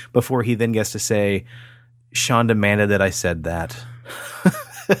 20, before he then gets to say, Sean demanded that I said that.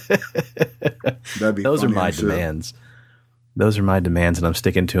 Those are my demands. Those are my demands, and I'm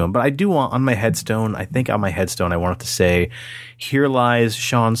sticking to them. But I do want on my headstone, I want it to say, here lies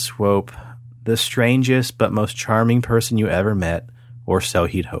Sean Swope, the strangest but most charming person you ever met, or so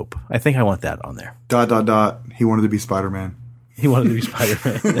he'd hope. I think I want that on there. ... He wanted to be Spider-Man. He wanted to be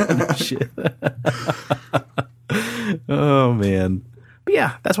Spider-Man. No shit. Oh, man. But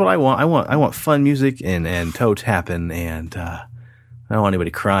yeah, that's what I want. I want fun music and toe tapping, and I don't want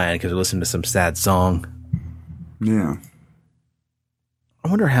anybody crying because they're listening to some sad song. Yeah. I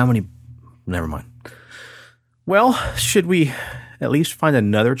wonder how many... Never mind. Well, should we at least find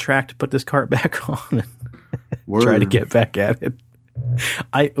another track to put this cart back on and try to get back at it?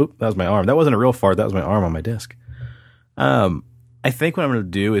 That was my arm. That wasn't a real fart. That was my arm on my disc. I think what I'm going to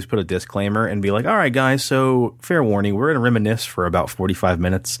do is put a disclaimer and be like, all right, guys, so fair warning, we're going to reminisce for about 45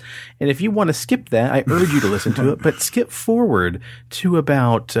 minutes. And if you want to skip that, I urge you to listen to it, but skip forward to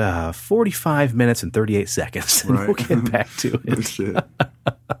about 45 minutes and 38 seconds, and we'll get back to it. Shit.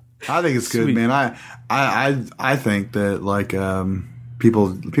 I think it's good, Sweet. Man. I think that like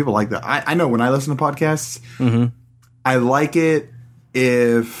people like that. I know when I listen to podcasts, I like it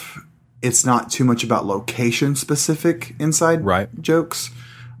if it's not too much about location specific inside jokes.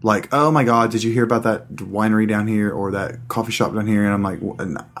 Like, oh my God, did you hear about that winery down here or that coffee shop down here? And I'm like,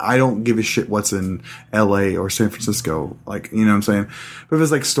 I don't give a shit what's in LA or San Francisco. Like, you know what I'm saying? But if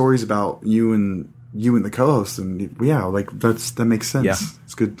it's like stories about you and the co-host, and yeah, like that makes sense. Yeah.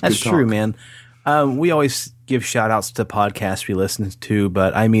 It's good. That's good true, man. We always give shout outs to podcasts we listen to,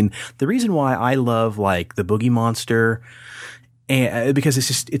 but I mean, the reason why I love like the Boogie Monster, and because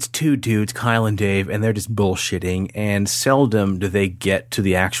it's two dudes, Kyle and Dave, and they're just bullshitting, and seldom do they get to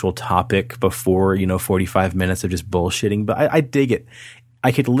the actual topic before 45 minutes of just bullshitting. But I dig it.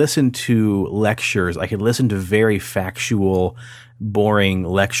 I could listen to lectures. I could listen to very factual, boring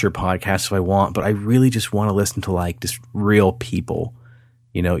lecture podcasts if I want, but I really just want to listen to like just real people.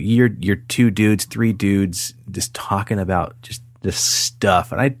 You're two dudes, three dudes just talking about just this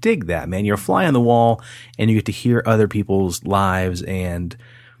stuff. And I dig that, man. You're a fly on the wall and you get to hear other people's lives. And,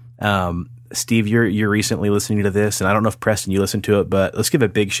 Steve, you're recently listening to this, and I don't know if Preston, you listened to it, but let's give a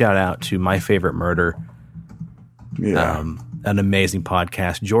big shout out to My Favorite Murder. Yeah. An amazing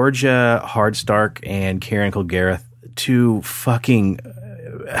podcast. Georgia Hardstark and Karen Kilgareth, two fucking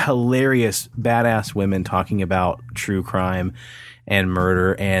hilarious, badass women talking about true crime and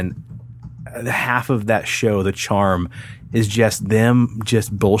murder. And half of that show, the charm, is just them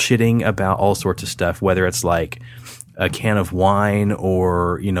just bullshitting about all sorts of stuff, whether it's like a can of wine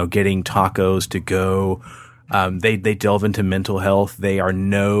or, getting tacos to go. They delve into mental health.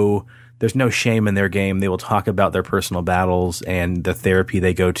 There's no shame in their game. They will talk about their personal battles and the therapy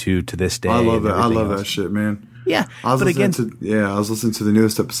they go to this day. I love that. I love that shit, man. Yeah. I was listening to the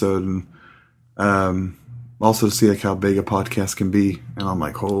newest episode and also to see like how big a podcast can be. And I'm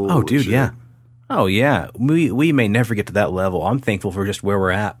like, oh, dude, shit. yeah. Oh, yeah. We may never get to that level. I'm thankful for just where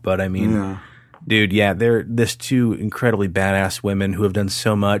we're at. But I mean, dude, yeah, they're this two incredibly badass women who have done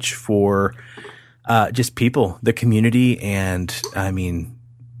so much for just people, the community. And I mean,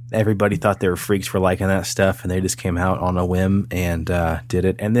 everybody thought they were freaks for liking that stuff. And they just came out on a whim and did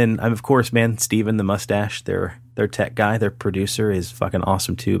it. And then, of course, man, Steven, the mustache, their tech guy, their producer is fucking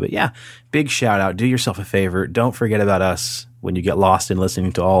awesome too. But yeah, big shout out. Do yourself a favor. Don't forget about us when you get lost in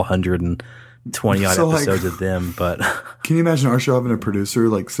listening to all 120 odd episodes of them. But can you imagine our show having a producer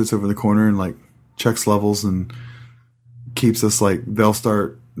like sits over in the corner and like checks levels and keeps us like they'll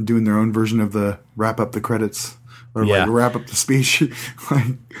start doing their own version of the wrap up the credits or like wrap up the speech.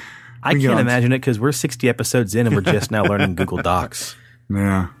 Like, I can't imagine it because we're 60 episodes in and we're just now learning Google Docs.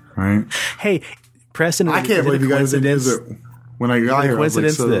 Yeah, right. Hey, Preston, I can't believe you guys didn't use it when I got here.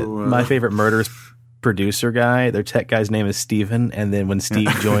 Coincidence that my favorite Murderers producer guy, their tech guy's name is Steven, and then when Steve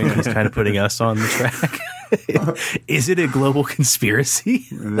joined, he's kind of putting us on the track. Is it a global conspiracy?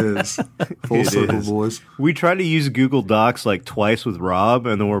 It is. Full circle, boys. We tried to use Google Docs like twice with Rob,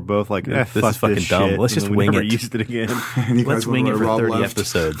 and then we're both like, this is fucking dumb. Shit. Let's just wing it. Used it again. Let's wing it for 30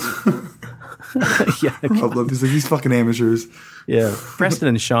 episodes. Yeah, Rob left. He's like, these fucking amateurs. Yeah, Preston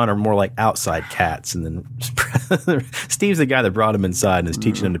and Sean are more like outside cats, and then Steve's the guy that brought him inside and is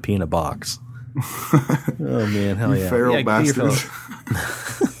teaching him to pee in a box. Oh man, hell yeah! Feral bastards.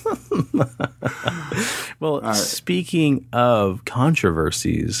 Well, speaking of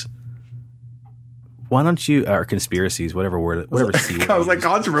controversies, why don't you or conspiracies, whatever word, whatever. I was like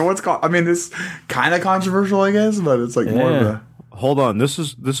controversial. What's I mean, it's kind of controversial, I guess, but it's like more of a. Hold on, this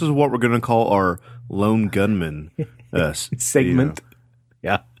is what we're going to call our lone gunman segment.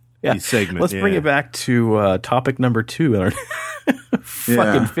 Yeah. Segment. Let's bring it back to topic number 2.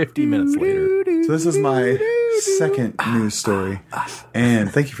 Fucking 50 minutes later. So this is my second news story,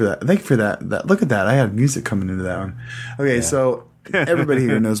 and thank you for that. Thank you for that. Look at that. I had music coming into that one. Okay, so everybody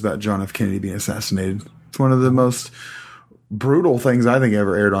here knows about John F. Kennedy being assassinated. It's one of the most brutal things I think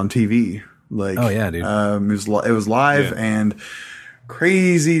ever aired on TV. Like, oh yeah, dude. It was live and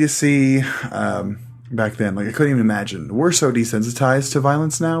crazy to see. Back then, like I couldn't even imagine. We're so desensitized to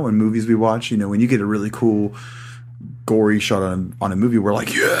violence now in movies we watch. You know, when you get a really cool, gory shot on a movie, we're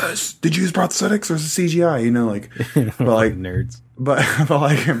like, yes. Did you use prosthetics or is it CGI? You know, like, but like nerds.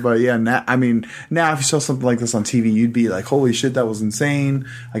 But yeah. Now, I mean, now if you saw something like this on TV, you'd be like, holy shit, that was insane.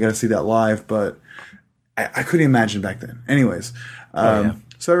 I got to see that live. But I couldn't imagine back then. Anyways,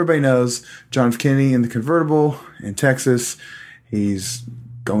 so everybody knows John F. Kennedy in the convertible in Texas. He's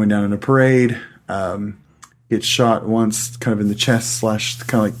going down in a parade. Gets shot once kind of in the chest / kind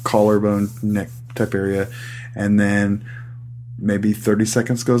of like collarbone neck type area. And then maybe 30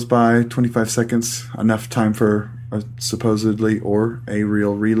 seconds goes by, 25 seconds, enough time for supposedly or a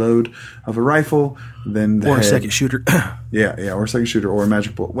real reload of a rifle. Then or a second shooter. yeah, or a second shooter or a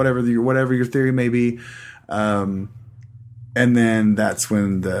magic bullet, whatever your theory may be. And then that's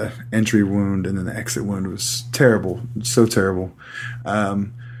when the entry wound and then the exit wound was terrible. So terrible.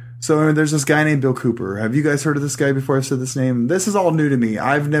 So there's this guy named Bill Cooper. Have you guys heard of this guy before I've said this name? This is all new to me.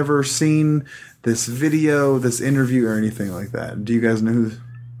 I've never seen this video, this interview, or anything like that. Do you guys know who?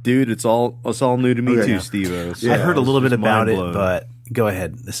 Dude, it's all new to me too, Steve. Yeah, I've heard a little bit about it, but go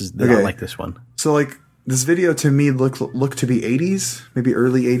ahead. I like this one. So like this video to me looked to be 80s, maybe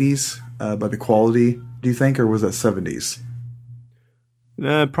early 80s by the quality. Do you think, or was that 70s?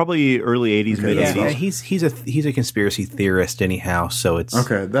 Probably early 80s, mid 80s. Yeah, he's a conspiracy theorist anyhow, so it's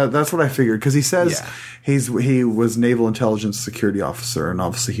okay. That's what I figured because he says he was naval intelligence security officer, and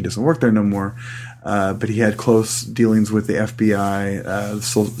obviously he doesn't work there no more. But he had close dealings with the FBI.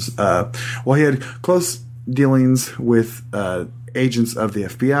 He had close dealings with agents of the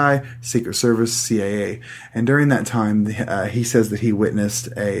FBI, Secret Service, CIA, and during that time, he says that he witnessed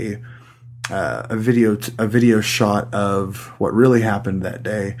a video shot of what really happened that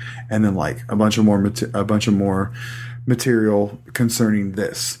day, and then like a bunch of more material concerning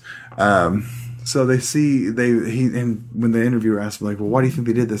this. So when the interviewer asked him like, well, why do you think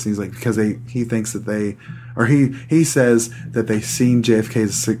they did this? And he's like, because he thinks that he says that they seen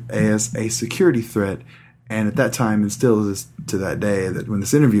JFK as a security threat, and at that time and still is to that day that when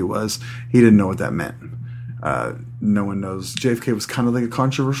this interview was, he didn't know what that meant. No one knows. JFK was kind of like a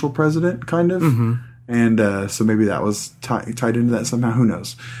controversial president, kind of. Mm-hmm. And so maybe that was tied into that somehow. Who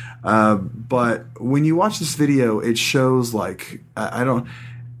knows? But when you watch this video, it shows like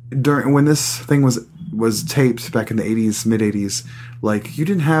during when this thing was taped back in the 80s, mid 80s, like you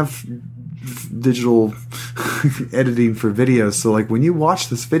didn't have digital editing for videos. So like when you watch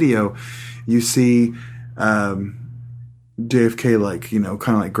this video, you see JFK like, you know,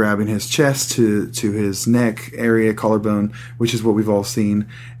 kind of like grabbing his chest to his neck area, collarbone, which is what we've all seen,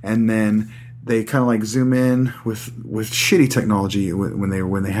 and then they kind of like zoom in with shitty technology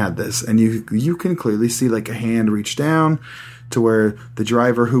when they had this, and you can clearly see like a hand reach down to where the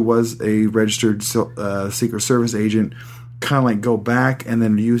driver, who was a registered Secret Service agent, kind of like go back and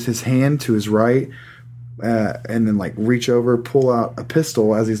then use his hand to his right, and then like reach over, pull out a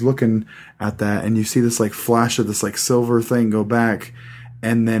pistol as he's looking at that, and you see this like flash of this like silver thing go back,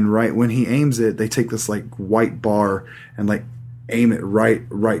 and then right when he aims it, they take this like white bar and like aim it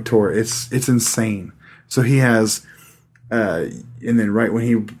right toward it's insane. So he has and then right when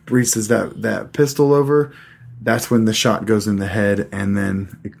he reaches that pistol over, that's when the shot goes in the head, and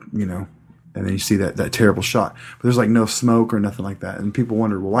then and then you see that terrible shot. But there's like no smoke or nothing like that, and people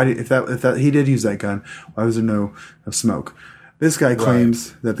wonder, well, why if he did use that gun, why was there no smoke? This guy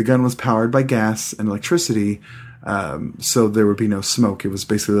claims that the gun was powered by gas and electricity, so there would be no smoke. It was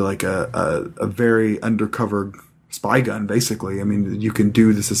basically like a very undercover spy gun, basically. I mean, you can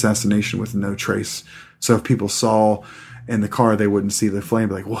do this assassination with no trace. So if people saw in the car, they wouldn't see the flame.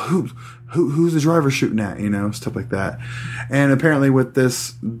 Be like, well, who's the driver shooting at? Stuff like that. And apparently, with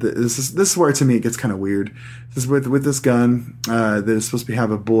this is where to me it gets kind of weird. This with this gun that is supposed to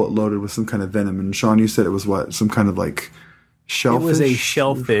have a bullet loaded with some kind of venom. And Sean, you said it was what, some kind of like shellfish? It was a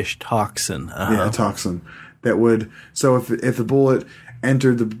shellfish toxin. Uh-huh. Yeah, a toxin that would. So if the bullet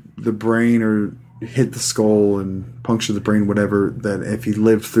entered the brain or hit the skull and puncture the brain, whatever, that if he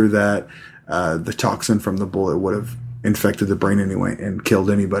lived through that, the toxin from the bullet would have infected the brain anyway and killed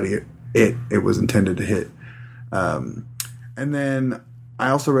anybody it was intended to hit. And then I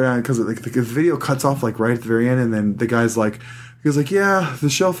also read on, because the video cuts off like right at the very end, and then the guy's like, yeah, the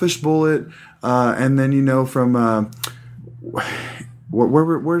shellfish bullet, and then from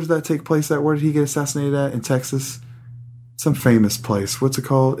where does that take place at? Where did he get assassinated at? In Texas? Some famous place. What's it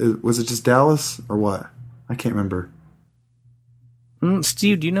called? Was it just Dallas or what? I can't remember.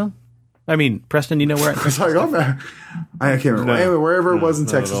 Steve, do you know? I mean, Preston, do you know where? It's like, I can't remember. Anyway, wherever it was in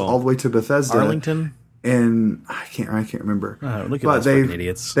Texas, all the way to Bethesda, Arlington, and I can't remember. Look at those fucking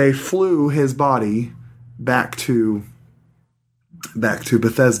idiots. They flew his body back to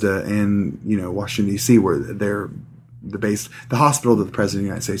Bethesda in Washington D.C., where they're the hospital that the president of the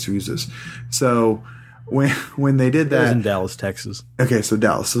United States uses. So when they did that, it was in Dallas, Texas. Okay, so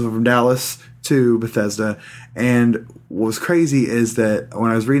Dallas. So from Dallas to Bethesda, and what was crazy is that when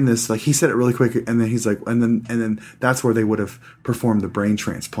I was reading this, like he said it really quick, and then he's like, and then that's where they would have performed the brain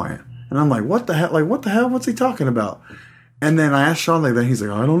transplant. And I'm like, what the hell? Like, what the hell? What's he talking about? And then I asked Sean like that. He's like,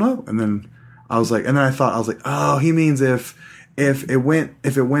 I don't know. And then I was like, oh, he means if it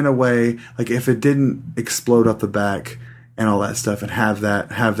went away, like if it didn't explode up the back and all that stuff, and have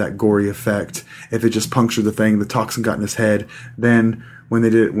that gory effect, if it just punctured the thing, the toxin got in his head, then when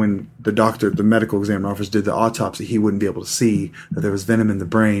the medical examiner office did the autopsy, he wouldn't be able to see that there was venom in the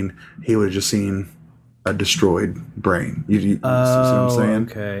brain. He would have just seen a destroyed brain. You see what I'm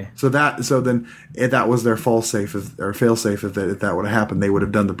saying? Okay. So then if that was their fail safe, if that would have happened, they would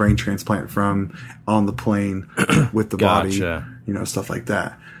have done the brain transplant from on the plane with the Gotcha. body, stuff like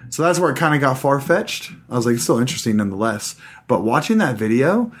that. So that's where it kind of got far-fetched. I was like, it's still interesting nonetheless. But watching that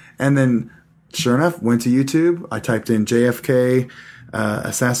video, and then sure enough, went to YouTube. I typed in JFK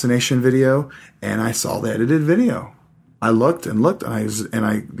assassination video, and I saw the edited video. I looked, and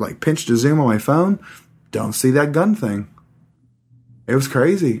I like pinched a zoom on my phone. Don't see that gun thing. It was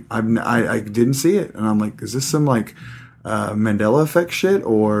crazy. I didn't see it, and I'm like, is this some like Mandela effect shit,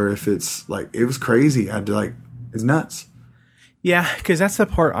 or if it's like, it was crazy. It's nuts. Yeah, because that's the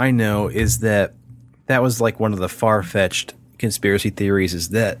part I know, is that was like one of the far-fetched conspiracy theories, is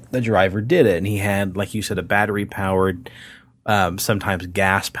that the driver did it, and he had, like you said, a battery-powered, sometimes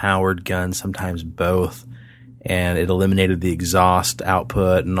gas-powered gun, sometimes both, and it eliminated the exhaust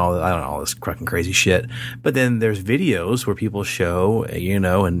output and all this fucking crazy shit. But then there's videos where people show,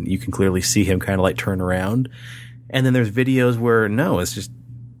 and you can clearly see him kind of like turn around, and then there's videos where no, it's just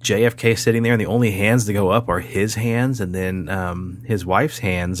JFK sitting there, and the only hands to go up are his hands, and then his wife's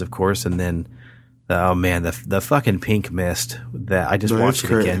hands, of course, and then oh man, the fucking pink mist that I just watched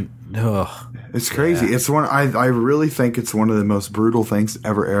it again. Ugh. It's crazy. Yeah. It's one I really think it's one of the most brutal things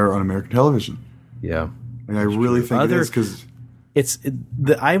ever air on American television. Yeah, and I really think it is, because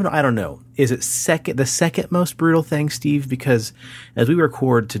I don't know. Is it the second most brutal thing, Steve? Because as we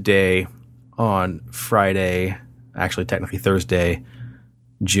record today on Friday, actually technically Thursday,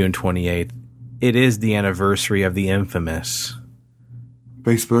 June 28th, it is the anniversary of the infamous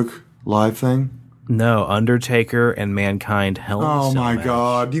Facebook Live thing. No, Undertaker and Mankind Hell in a Cell my match.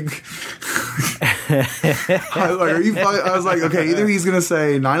 God! I was like, okay, either he's gonna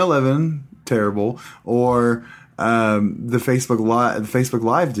say 9/11 terrible, or the Facebook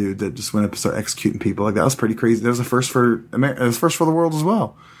Live dude that just went up and started executing people. Like, that was pretty crazy. That was the first for America. It was first for the world as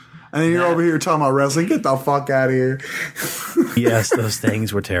well. And then you're over here talking about wrestling. Get the fuck out of here. Yes, those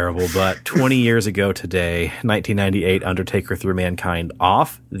things were terrible. But 20 years ago today, 1998, Undertaker threw Mankind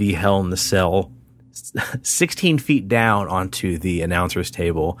off the Hell in the Cell 16 feet down onto the announcer's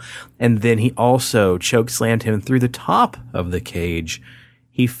table. And then he also chokeslammed him through the top of the cage.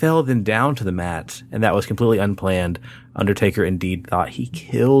 He fell then down to the mat, and that was completely unplanned. Undertaker indeed thought he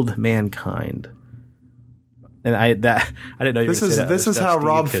killed Mankind. And I didn't know you were going to say that. This is how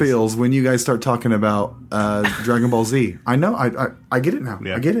Rob feels when you guys start talking about Dragon Ball Z. I know. I get it now.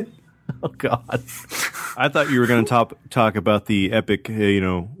 Yeah. I get it. Oh, God. I thought you were going to talk about the epic,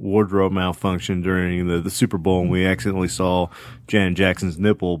 wardrobe malfunction during the Super Bowl, and we accidentally saw Janet Jackson's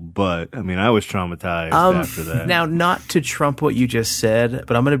nipple. But I mean, I was traumatized after that. Now, not to trump what you just said,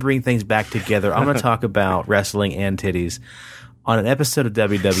 but I'm going to bring things back together. I'm going to talk about wrestling and titties. On an episode of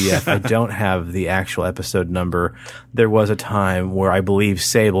WWF, I don't have the actual episode number. There was a time where I believe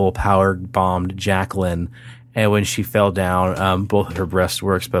Sable power bombed Jacqueline, and when she fell down, both of her breasts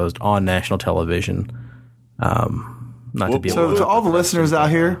were exposed on national television. To all the listeners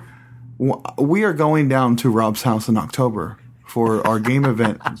out here, we are going down to Rob's house in October for our game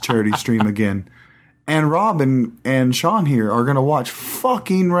event charity stream again. And Rob and Sean here are going to watch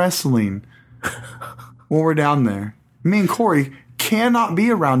fucking wrestling when we're down there. Me and Corey cannot be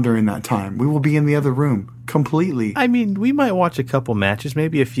around during that time. We will be in the other room completely. I mean, we might watch a couple matches,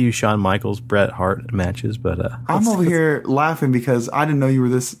 maybe a few Shawn Michaels, Bret Hart matches, but I'm over here laughing because I didn't know you were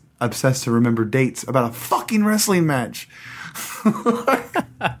this obsessed to remember dates about a fucking wrestling match.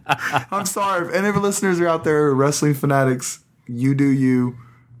 I'm sorry. If any of the listeners are out there, wrestling fanatics, you do you.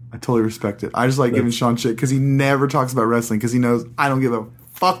 I totally respect it. I just like giving Sean shit because he never talks about wrestling because he knows I don't give a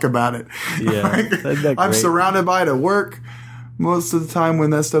fuck about it. Yeah, I'm surrounded by it at work most of the time when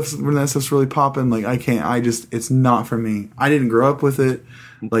that stuff's really popping. Like, I can't. It's not for me. I didn't grow up with it.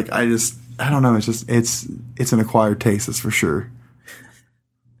 Like, I don't know. It's an acquired taste, that's for sure.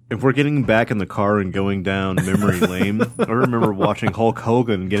 If we're getting back in the car and going down memory lane, I remember watching Hulk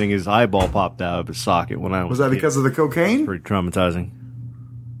Hogan getting his eyeball popped out of his socket when I was. Was that because of the cocaine? Pretty traumatizing.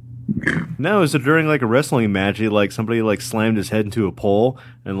 No, it was during like a wrestling match. Somebody slammed his head into a pole,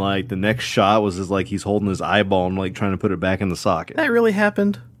 and the next shot was he's holding his eyeball and trying to put it back in the socket. That really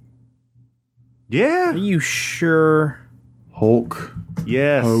happened? Yeah. Are you sure? Hulk.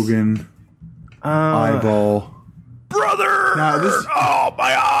 Yes. Hogan. Eyeball. Brother! Oh,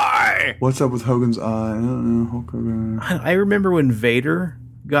 my eye! What's up with Hogan's eye? I don't know. Hulk Hogan. I remember when Vader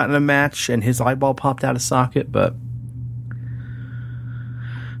got in a match and his eyeball popped out of socket, but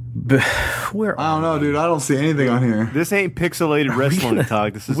where? I don't know, dude. I don't see anything on here. This ain't pixelated wrestling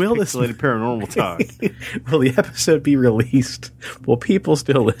talk. This is pixelated paranormal talk. Will the episode be released? Will people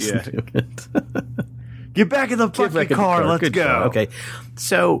still listen to it? Get back in the fucking car. Let's go. Okay.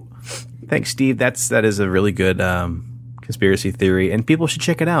 So, thanks, Steve. That is a really good conspiracy theory, and people should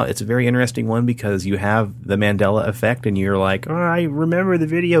check it out. It's a very interesting one because you have the Mandela effect, and you're like, oh, I remember the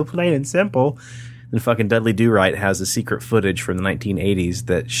video plain and simple. And fucking Dudley Do-Right has a secret footage from the 1980s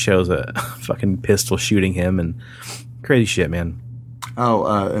that shows a fucking pistol shooting him and crazy shit, man. Oh,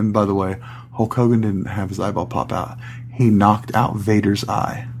 and by the way, Hulk Hogan didn't have his eyeball pop out. He knocked out Vader's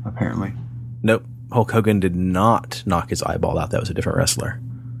eye, apparently. Nope. Hulk Hogan did not knock his eyeball out. That was a different wrestler.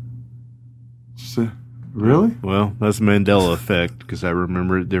 Really? Well, that's Mandela effect because I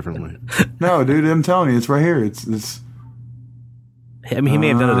remember it differently. No, dude, I'm telling you, it's right here. It's. I mean, he may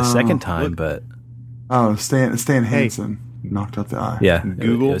have done it a second time, but. Oh, Stan Hansen knocked out the eye. Yeah,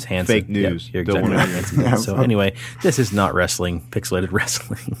 Google it was Hansen. fake news. Yep, you're exactly right. Hansen. So anyway, this is not wrestling, pixelated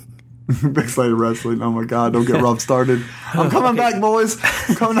wrestling. Pixelated wrestling. Oh my God! Don't get Rob started. I'm coming back, boys.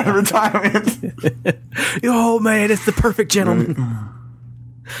 I'm coming out of retirement. Oh man, it's the perfect gentleman. Right.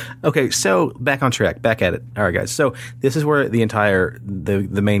 Okay, so back on track, back at it. All right, guys. So this is where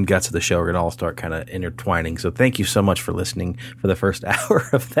the main guts of the show are going to all start kind of intertwining. So thank you so much for listening for the first hour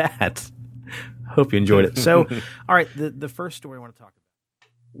of that. Hope you enjoyed it. So, all right, the first story I want to talk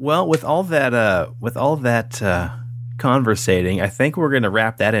about. Well, with all that conversating, I think we're going to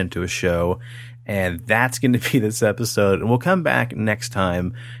wrap that into a show, And that's going to be this episode. And we'll come back next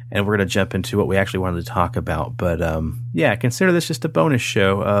time and we're going to jump into what we actually wanted to talk about. But yeah, consider this just a bonus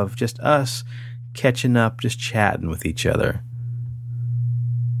show of just us catching up, just chatting with each other.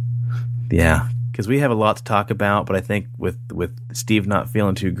 Yeah, because we have a lot to talk about, but I think with Steve not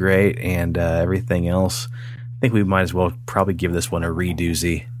feeling too great and everything else, I think we might as well probably give this one a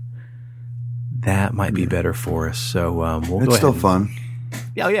redoozy. That might be better for us. So we'll go ahead. It's still fun.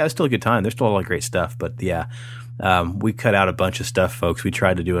 Yeah, it's still a good time. There's still a lot of great stuff, but yeah, we cut out a bunch of stuff, folks. We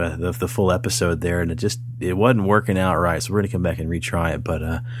tried to do the full episode there, and it wasn't working out right. So we're gonna come back and retry it.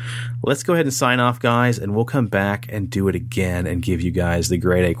 But let's go ahead and sign off, guys, and we'll come back and do it again and give you guys the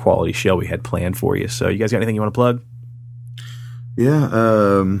grade A quality show we had planned for you. So you guys got anything you want to plug? Yeah,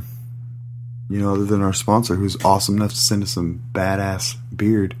 other than our sponsor, who's awesome enough to send us some badass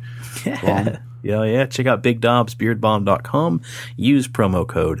beard. Yeah. Check out BigDobsBeardBomb.com. Use promo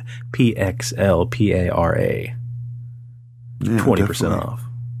code PXLPARA. 20% off.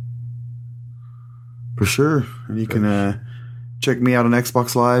 For sure. And you can check me out on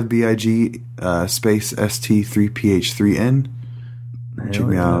Xbox Live, BIG space ST3PH3N. Check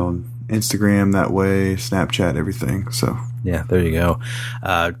me out on Instagram that way, Snapchat, everything. So yeah, there you go.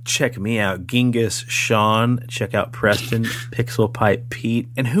 Check me out, Genghis Sean. Check out Preston, Pixel Pipe Pete.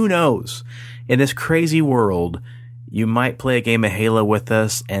 And who knows, in this crazy world, you might play a game of Halo with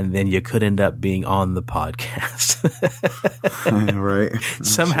us, and then you could end up being on the podcast. Right.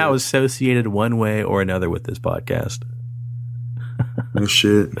 Somehow associated one way or another with this podcast. No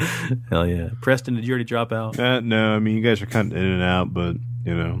shit. Hell yeah. Preston, did you already drop out? No, I mean, you guys are kind of in and out, but,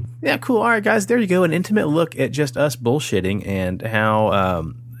 Yeah, cool. All right, guys, there you go. An intimate look at just us bullshitting and how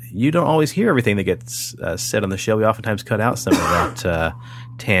you don't always hear everything that gets said on the show. We oftentimes cut out some of that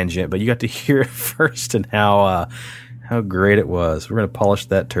tangent, but you got to hear it first and how great it was. We're going to polish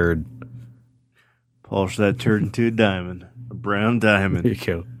that turd. Polish that turd into a diamond. A brown diamond. There you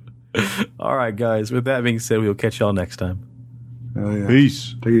go. All right, guys. With that being said, we'll catch y'all next time. Oh, yeah.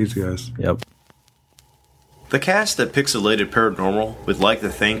 Peace. Take it easy, guys. Yep. The cast at Pixelated Paranormal would like to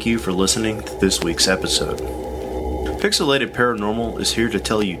thank you for listening to this week's episode. Pixelated Paranormal is here to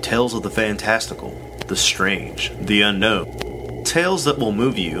tell you tales of the fantastical, the strange, the unknown. Tales that will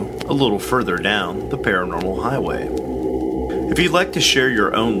move you a little further down the paranormal highway. If you'd like to share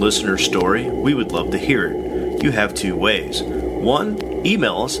your own listener story, we would love to hear it. You have two ways. One,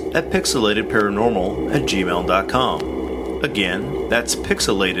 email us at pixelatedparanormal@gmail.com. Again, that's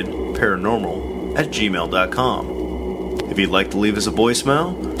pixelatedparanormal@gmail.com. If you'd like to leave us a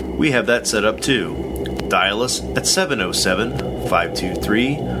voicemail, we have that set up too. Dial us at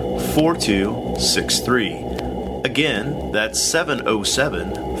 707-523-4263. Again, that's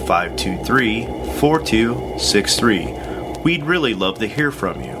 707-523-4263. We'd really love to hear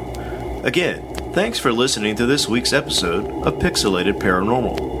from you. Again, thanks for listening to this week's episode of Pixelated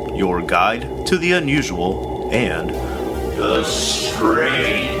Paranormal, your guide to the unusual and the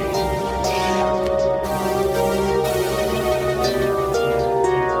strange.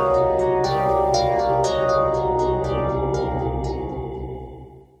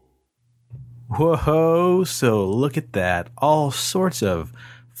 Whoa, so look at that. All sorts of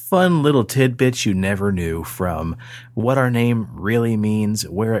fun little tidbits you never knew, from what our name really means,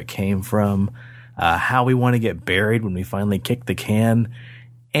 where it came from, how we want to get buried when we finally kick the can,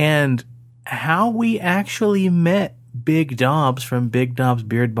 and how we actually met Big Dobbs from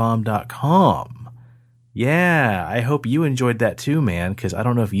BigDobsBeardBomb.com. Yeah, I hope you enjoyed that too, man, because I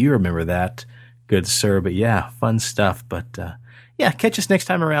don't know if you remember that, good sir, but yeah, fun stuff. But yeah, catch us next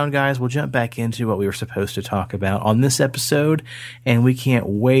time around, guys. We'll jump back into what we were supposed to talk about on this episode, and we can't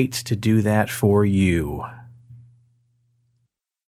wait to do that for you.